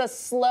 this is a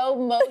slow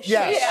motion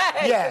video,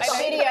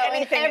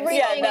 and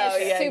everything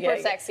is super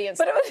sexy and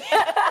stuff.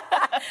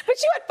 But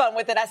you had fun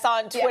with it. I saw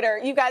on Twitter.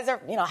 You guys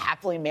are,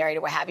 happily married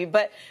or what have you.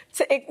 But,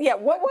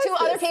 what was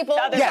to other people.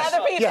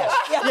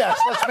 Yes,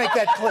 let's make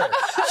that clear.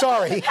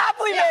 Sorry.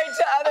 Happily married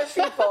to other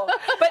people.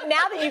 But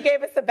now that you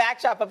gave us the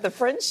backdrop of the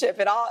friendship,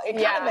 it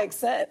kind of makes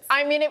sense.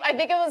 I mean, I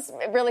think it was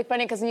really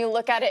funny because when you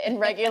look at it in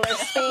regular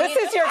speed, this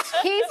is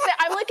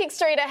I'm looking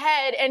straight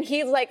ahead, and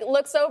he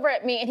looks over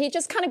at me, and he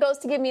just kind of goes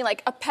to give me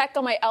a peck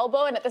on my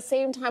elbow, and at the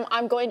same time,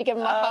 I'm going to give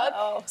him a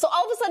hug. So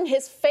all of a sudden,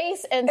 his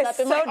face ends up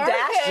in my armpit.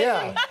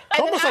 Yeah, it's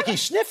almost like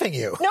he's sniffing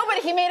you. No,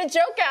 but he made a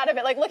joke out of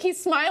it. Look,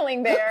 he's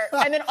smiling there,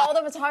 and then all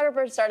the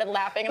photographers started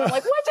laughing, and I'm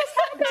like, what just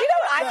happened? Do you know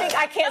what I think?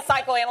 I can't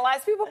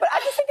psychoanalyze people, but I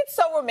just think it's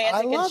so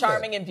romantic and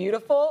charming and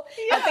beautiful.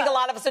 Yeah. I think a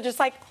lot of us are just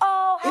like,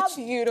 oh, how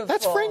beautiful.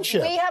 That's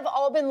friendship. We have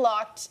all been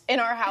locked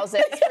in our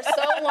houses for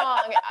so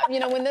long.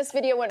 When this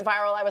video went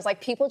viral, I was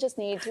like, people just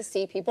need to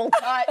see people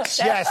touch.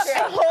 Yes.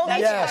 Hold each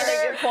Yes.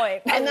 other. Good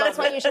point. And that's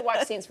why you should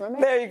watch Scenes from a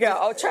Marriage. There you go.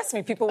 Oh, trust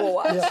me, people will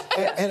watch.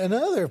 Yeah. And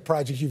another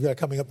project you've got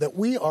coming up that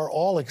we are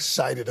all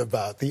excited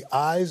about, The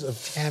Eyes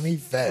of Tammy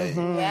Faye.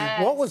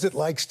 Yes. What was it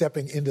like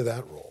stepping into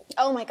that role?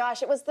 Oh my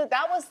gosh, that was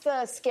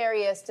the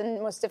scariest and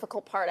most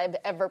difficult part I've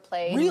ever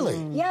played. Really?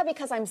 Yeah,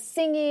 because I'm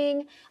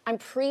singing, I'm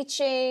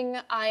preaching,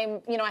 I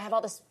have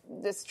all this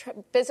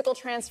physical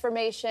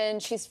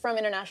transformation. She's from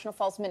International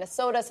Falls,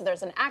 Minnesota, so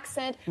there's an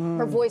accent.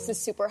 Her voice is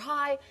super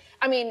high.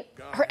 I mean,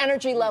 her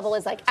energy level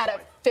is at a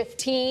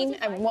 15,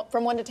 and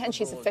from 1 to 10,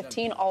 she's a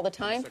 15 all the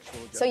time.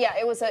 So yeah,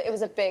 it was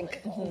a big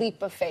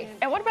leap of faith.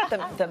 And what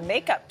about the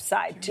makeup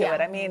side to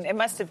it? I mean, it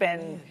must have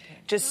been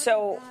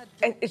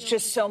it's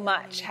just so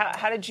much.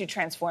 How did you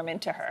transform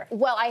into her?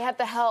 Well, I had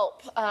the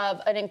help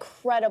of an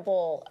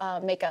incredible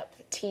makeup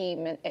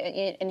team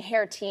and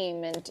hair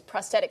team and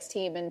prosthetics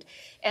team,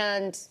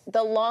 and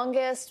the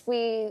longest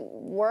we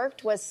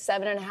worked was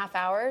 7.5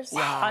 hours.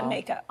 Wow. On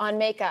makeup. On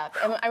makeup.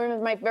 And I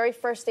remember my very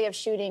first day of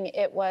shooting,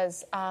 it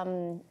was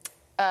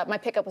my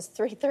pickup was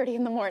 3:30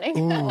 in the morning.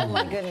 Oh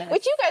my goodness!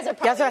 Which you guys are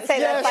probably. That's what I say.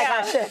 That's like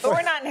our shift. But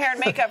we're not in hair and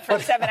makeup for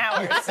 7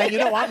 hours. And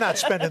I'm not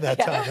spending that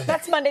time.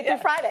 That's Monday through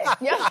Friday.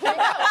 Yeah, there you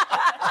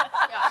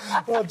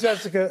go. Well,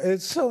 Jessica,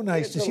 it's so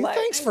nice to see you.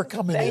 Thanks for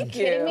coming in. Are you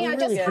kidding me? We I'm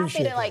really just happy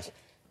appreciate to this.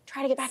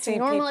 try to get back to See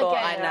normal people,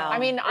 again. I know. I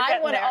mean, We're I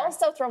getting would there.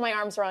 also throw my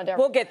arms around everyone.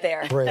 We'll get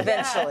there Great.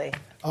 eventually.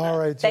 All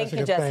right, Thank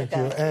you, Thank you.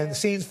 Jessica. And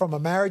Scenes from a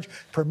Marriage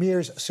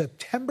premieres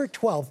September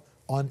 12th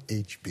on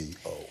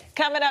HBO.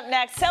 Coming up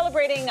next,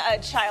 celebrating a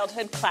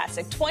childhood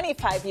classic,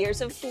 25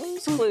 years of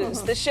Blue's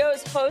Clues. The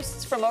show's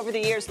hosts from over the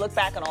years look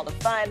back on all the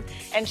fun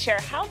and share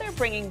how they're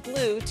bringing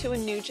Blue to a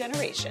new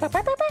generation.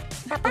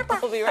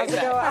 We'll be right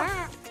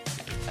back.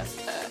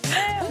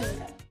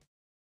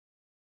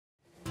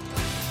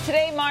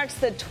 Today marks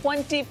the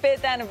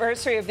 25th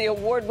anniversary of the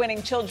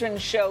award-winning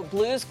children's show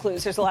Blue's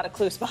Clues. There's a lot of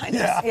clues behind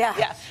this.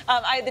 Yeah.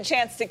 I had the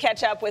chance to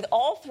catch up with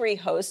all three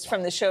hosts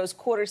from the show's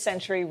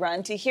quarter-century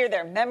run to hear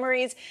their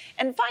memories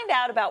and find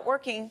out about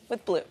working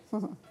with Blue.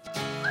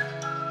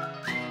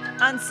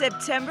 On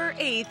September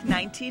 8th,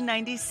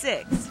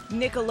 1996,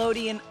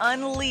 Nickelodeon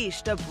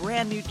unleashed a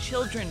brand new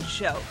children's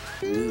show,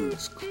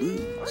 Blue's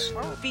Clues,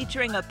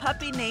 featuring a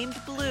puppy named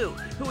Blue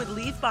who would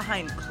leave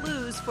behind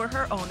clues for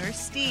her owner,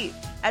 Steve,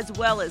 as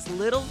well as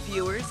little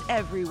viewers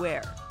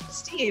everywhere.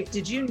 Steve,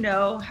 did you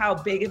know how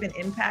big of an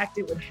impact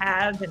it would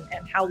have and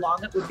how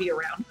long it would be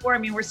around for? I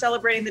mean, we're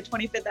celebrating the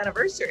 25th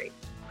anniversary.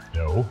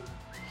 No.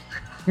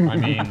 I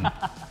mean,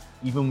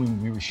 even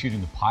when we were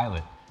shooting the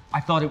pilot, I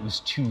thought it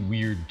was too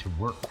weird to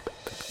work.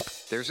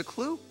 There's a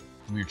clue.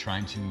 We were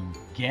trying to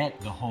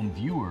get the home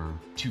viewer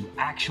to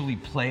actually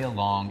play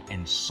along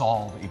and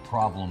solve a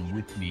problem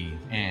with me.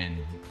 And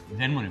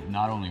then when it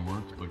not only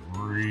worked, but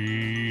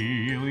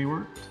really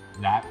worked,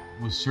 that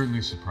was certainly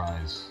a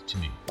surprise to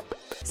me.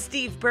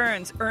 Steve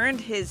Burns earned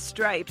his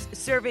stripes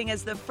serving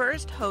as the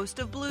first host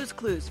of Blue's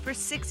Clues for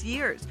 6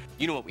 years.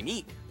 You know what we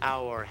need?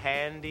 Our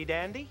handy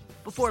dandy?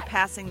 Before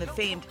passing the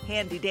famed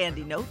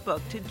handy-dandy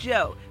notebook to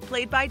Joe,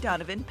 played by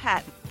Donovan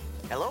Patton.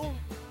 Hello?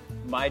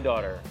 My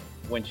daughter,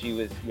 when she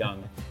was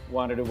young,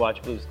 wanted to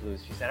watch Blue's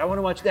Clues. She said, I want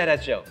to watch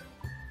Dad's show,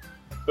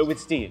 but with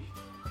Steve.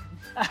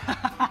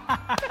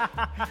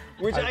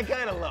 Which I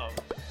kind of love.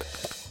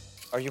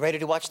 Are you ready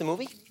to watch the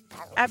movie?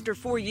 After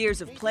 4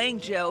 years of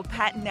playing Joe,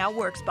 Patton now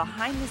works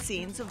behind the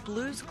scenes of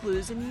Blue's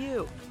Clues and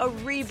You, a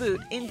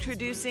reboot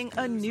introducing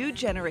a new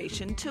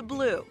generation to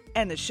Blue.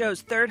 And the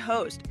show's third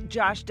host,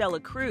 Josh Dela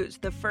Cruz,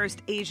 the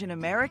first Asian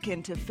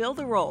American to fill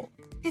the role.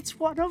 It's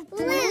one of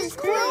Blue's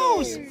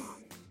Clues!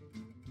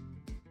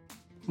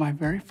 My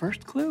very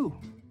first clue.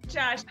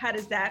 Josh, how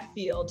does that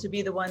feel to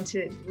be the one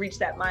to reach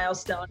that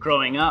milestone?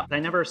 Growing up, I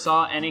never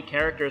saw any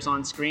characters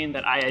on screen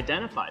that I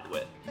identified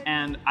with.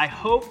 And I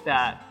hope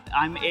that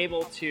I'm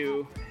able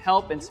to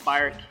help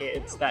inspire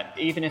kids that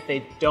even if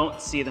they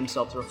don't see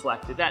themselves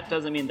reflected, that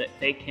doesn't mean that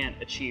they can't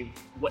achieve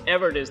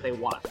whatever it is they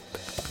want.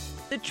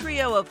 The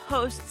trio of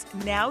hosts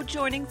now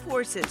joining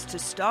forces to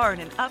star in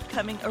an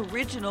upcoming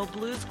original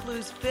Blue's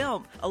Clues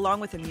film, along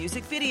with a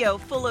music video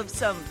full of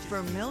some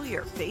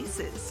familiar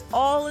faces,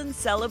 all in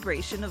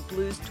celebration of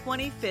Blue's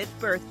 25th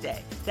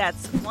birthday.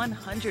 That's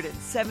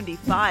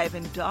 175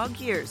 in dog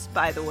years,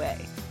 by the way.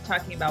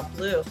 Talking about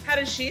Blue, how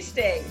does she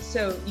stay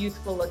so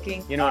youthful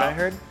looking? You know what I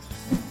heard?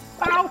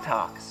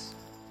 Botox.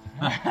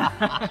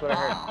 That's what I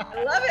heard.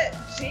 I love it.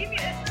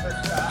 Genius.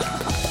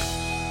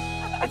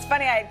 It's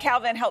funny, I had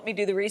Calvin help me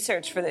do the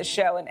research for this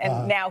show,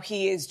 and now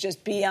he is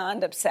just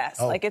beyond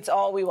obsessed. Like, it's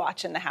all we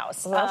watch in the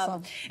house.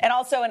 Awesome. And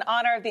also, in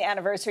honor of the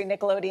anniversary,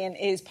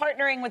 Nickelodeon is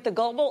partnering with the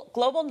global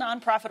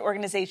nonprofit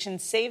organization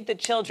Save the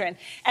Children.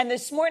 And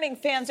this morning,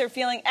 fans are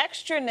feeling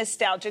extra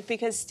nostalgic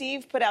because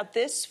Steve put out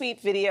this sweet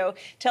video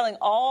telling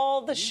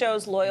all the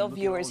show's loyal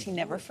viewers he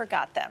never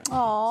forgot them.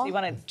 Aww. So you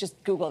want to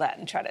just Google that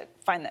and try to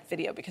find that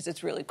video because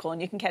it's really cool.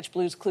 And you can catch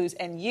Blue's Clues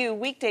and You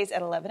weekdays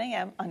at 11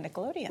 a.m. on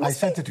Nickelodeon. I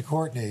sent it to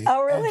Courtney.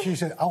 Oh, really? And she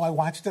said, I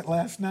watched it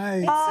last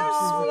night.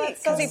 Oh, so sweet.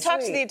 Because he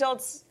talks to the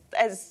adults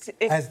as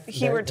if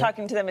he were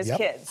talking to them as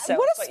kids. So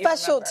what that's a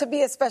special, to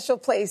be a special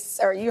place,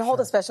 or you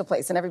hold a special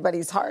place in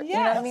everybody's heart. Yes. You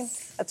know what I mean?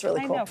 That's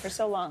really cool. I know, for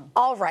so long.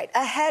 All right,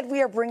 ahead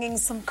we are bringing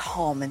some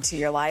calm into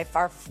your life.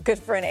 Our good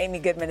friend Amy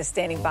Goodman is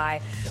standing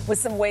by with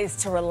some ways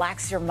to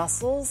relax your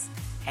muscles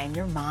and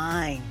your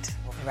mind.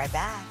 We'll be right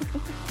back.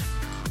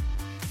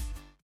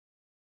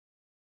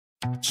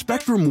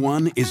 Spectrum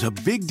One is a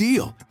big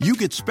deal. You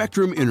get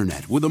Spectrum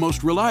Internet with the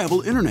most reliable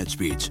internet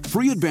speeds,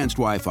 free advanced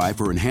Wi-Fi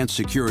for enhanced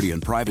security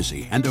and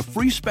privacy, and a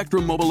free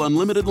Spectrum Mobile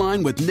Unlimited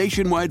line with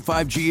nationwide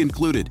 5G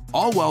included,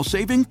 all while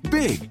saving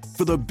big.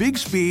 For the big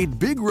speed,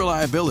 big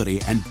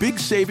reliability, and big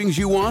savings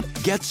you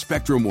want, get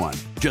Spectrum One.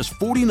 Just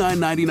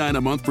 $49.99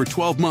 a month for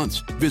 12 months.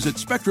 Visit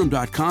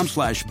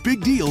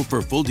spectrum.com/big deal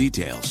for full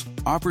details.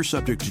 Offer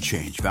subject to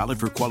change. Valid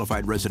for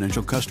qualified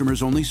residential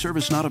customers only.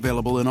 Service not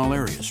available in all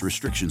areas.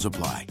 Restrictions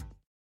apply.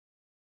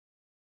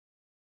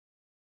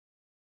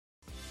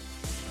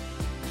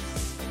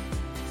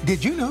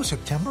 Did you know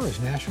September is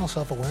National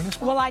Self-Awareness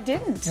Month? Well, I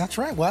didn't. That's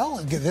right. Well,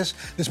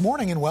 this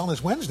morning in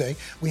Wellness Wednesday,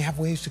 we have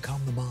ways to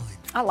calm the mind.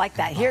 I like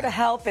that. Here to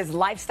help is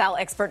lifestyle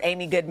expert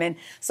Amy Goodman.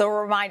 So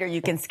a reminder,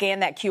 you can scan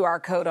that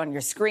QR code on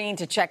your screen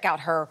to check out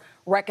her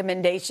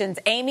recommendations.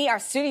 Amy, our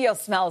studio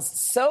smells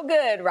so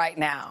good right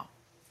now.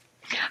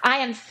 I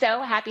am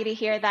so happy to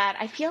hear that.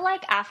 I feel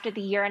like after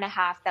the year and a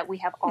half that we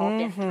have all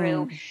been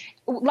through,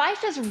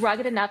 life is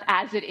rugged enough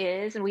as it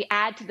is, and we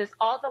add to this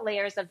all the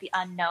layers of the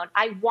unknown.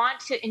 I want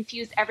to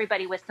infuse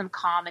everybody with some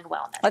calm and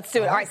wellness. Let's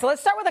do it. All right, so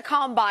let's start with a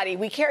calm body.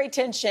 We carry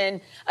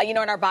tension, in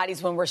our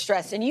bodies when we're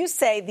stressed, and you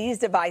say these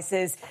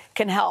devices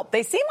can help.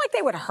 They seem like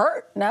they would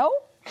hurt, no?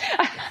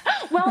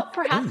 Well,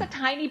 perhaps a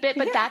tiny bit,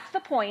 but that's the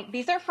point.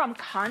 These are from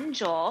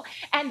Conjul,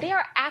 and they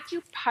are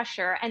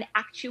acupressure and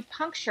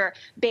acupuncture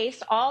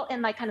based all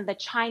in like kind of the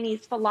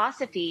Chinese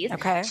philosophies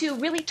to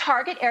really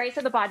target areas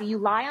of the body. You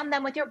lie on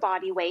them with your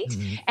body weight,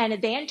 and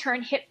they in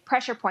turn hit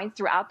pressure points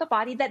throughout the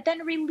body that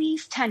then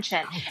release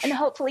tension and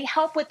hopefully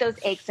help with those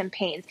aches and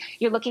pains.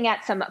 You're looking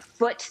at some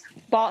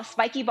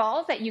spiky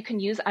balls that you can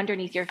use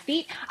underneath your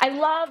feet. I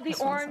love the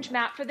orange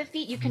mat for the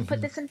feet. You can put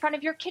this in front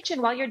of your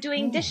kitchen while you're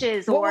doing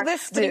dishes or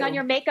putting on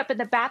your makeup in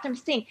the bathroom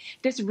sink.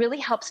 This really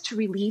helps to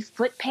relieve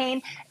foot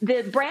pain.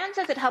 The brand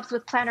says it helps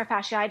with plantar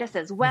fasciitis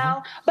as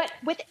well. But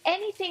with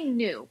anything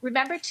new,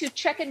 remember to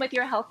check in with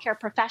your healthcare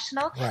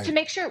professional to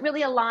make sure it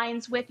really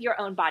aligns with your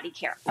own body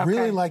care. I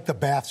really like the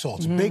bath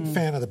salts. Big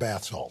fan of the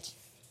bath salts.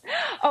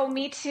 Oh,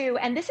 me too.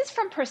 And this is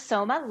from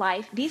Persoma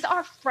Life. These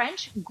are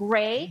French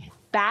gray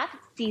bath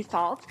sea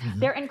salts.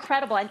 They're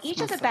incredible. And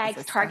each of the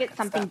bags targets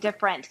something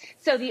different.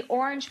 So the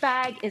orange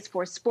bag is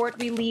for sport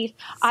relief.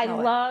 I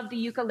love the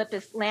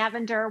eucalyptus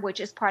lavender, which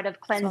is part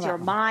of Cleanse Your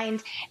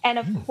Mind. And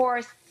of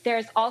course,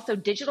 there's also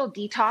Digital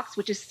Detox,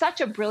 which is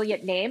such a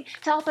brilliant name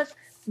to help us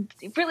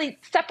really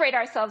separate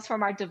ourselves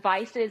from our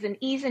devices and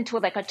ease into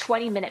like a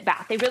 20-minute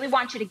bath. They really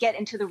want you to get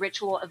into the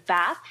ritual of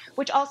bath,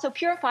 which also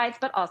purifies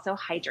but also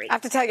hydrates. I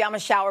have to tell you, I'm a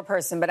shower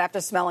person, but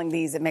after smelling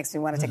these, it makes me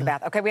want to take a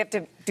bath. Okay, we have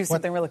to do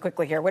something really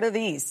quickly here. What are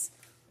these?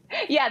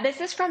 Yeah, this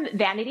is from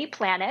Vanity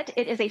Planet.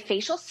 It is a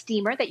facial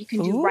steamer that you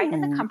can do right in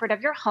the comfort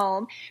of your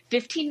home.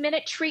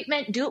 15-minute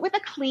treatment. Do it with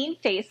a clean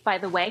face, by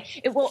the way.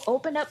 It will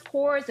open up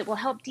pores. It will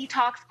help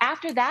detox.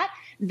 After that,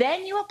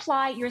 then you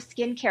apply your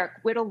skincare.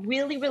 It'll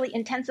really, really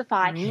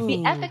intensify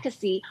the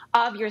efficacy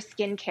of your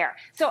skincare.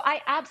 So I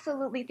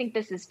absolutely think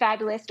this is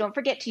fabulous. Don't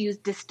forget to use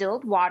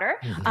distilled water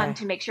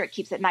to make sure it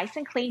keeps it nice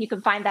and clean. You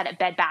can find that at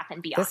Bed Bath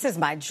 & Beyond. This is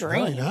my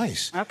dream. Really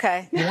nice.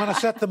 Okay. You want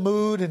to set the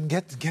mood and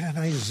get a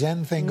nice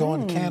Zen thing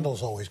going.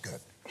 Candles always good.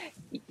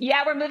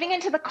 Yeah, we're moving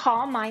into the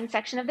Calm Mind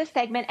section of this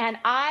segment, and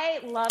I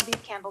love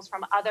these candles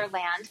from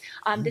Otherland.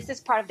 This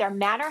is part of their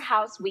Manor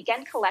House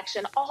Weekend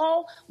Collection,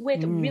 all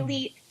with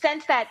really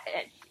scents that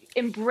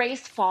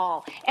embrace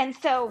fall. And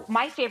so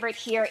my favorite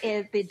here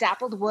is the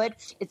Dappled Wood.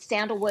 It's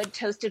sandalwood,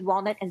 toasted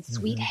walnut, and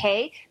sweet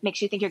hay.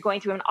 Makes you think you're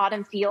going through an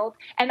autumn field.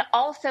 And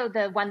also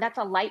the one that's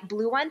a light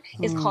blue one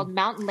is called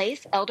Mountain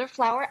Lace,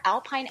 Elderflower,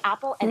 Alpine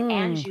Apple, and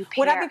Anjou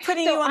Pear. Would I be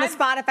putting you on the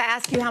spot if I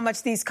ask you how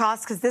much these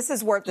cost? Because this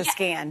is worth the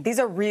scan. These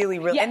are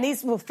really, and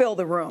these will fill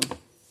the room.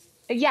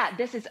 Yeah,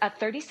 this is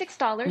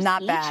 $36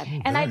 Not each. bad.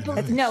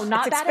 And no,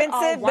 not it's bad at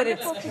all. But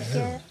Wonderful to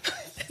give.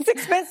 It's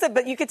expensive,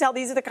 but you can tell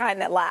these are the kind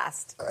that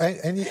last.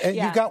 And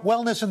you've got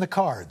wellness in the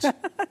cards.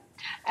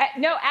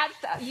 No,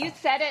 you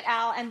said it,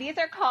 Al. And these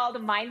are called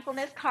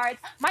mindfulness cards.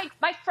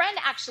 My friend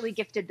actually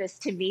gifted this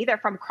to me. They're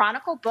from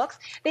Chronicle Books.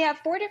 They have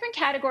 4 different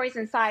categories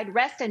inside: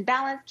 rest and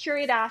balance,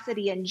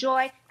 curiosity and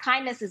joy.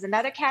 Kindness is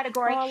another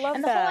category. Oh, I love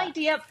and the whole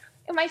idea.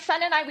 My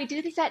son and I, we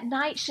do these at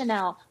night,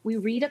 Chanel. We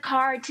read a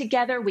card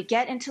together. We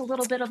get into a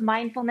little bit of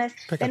mindfulness.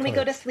 Then we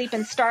go to sleep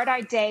and start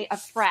our day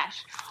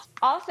afresh.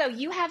 Also,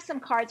 you have some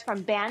cards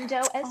from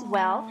Bando as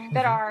well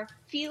that are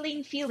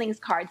feelings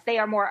cards. They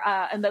are more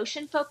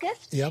emotion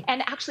focused.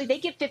 And actually, they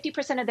give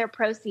 50% of their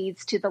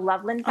proceeds to the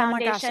Loveland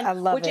Foundation. Oh my gosh, I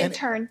love which in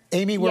turn...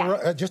 Amy,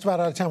 we're just about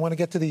out of time. I want to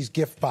get to these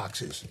gift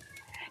boxes.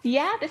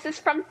 Yeah, this is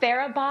from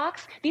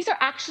TheraBox. These are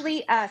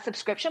actually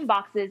subscription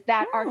boxes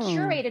that are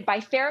curated by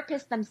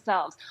therapists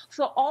themselves.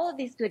 So all of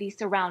these goodies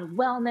surround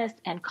wellness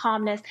and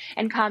calmness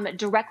and come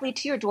directly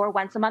to your door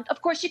once a month.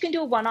 Of course, you can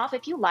do a one-off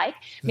if you like.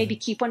 Maybe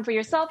keep one for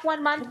yourself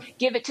 1 month.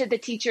 Give it to the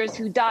teachers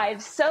who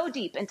dive so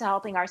deep into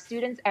helping our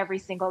students every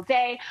single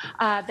day.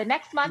 The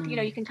next month,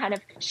 you can kind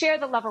of share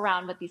the love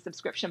around with these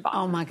subscription boxes.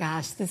 Oh, my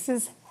gosh. This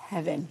is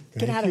heaven.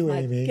 Get out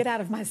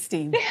of my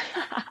steam.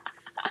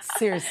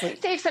 Seriously.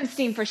 Save some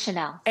steam for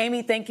Chanel.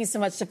 Amy, thank you so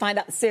much. To find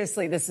out,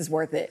 seriously, this is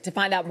worth it. To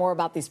find out more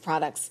about these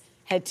products,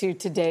 head to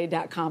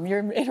today.com.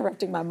 You're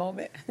interrupting my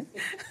moment.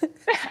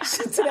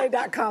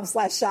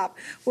 Today.com/shop.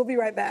 We'll be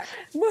right back.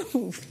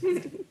 Move.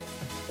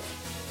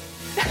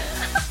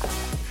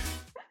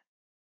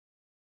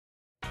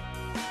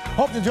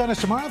 Hope to join us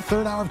tomorrow,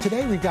 third hour of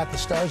Today. We've got the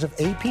stars of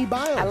AP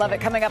Bio. I love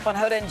it. Coming up on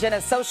Hoda and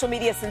Jenna's social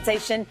media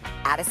sensation,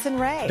 Addison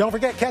Rae. Don't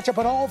forget, catch up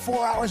on all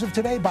 4 hours of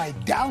Today by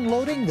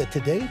downloading the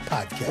Today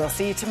podcast. We'll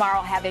see you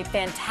tomorrow. Have a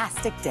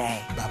fantastic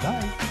day.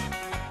 Bye-bye.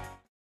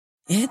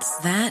 It's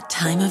that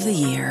time of the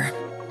year.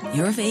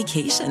 Your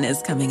vacation is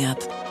coming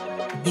up.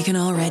 You can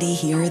already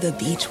hear the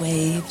beach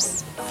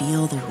waves,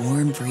 feel the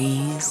warm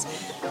breeze,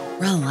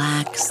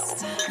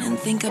 relax, and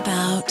think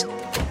about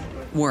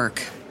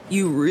work.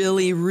 You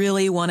really,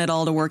 really want it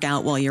all to work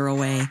out while you're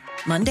away.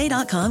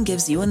 Monday.com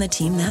gives you and the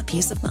team that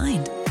peace of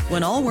mind.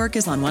 When all work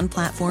is on one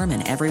platform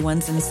and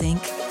everyone's in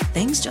sync,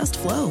 things just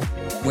flow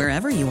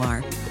wherever you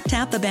are.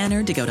 Tap the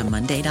banner to go to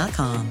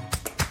Monday.com.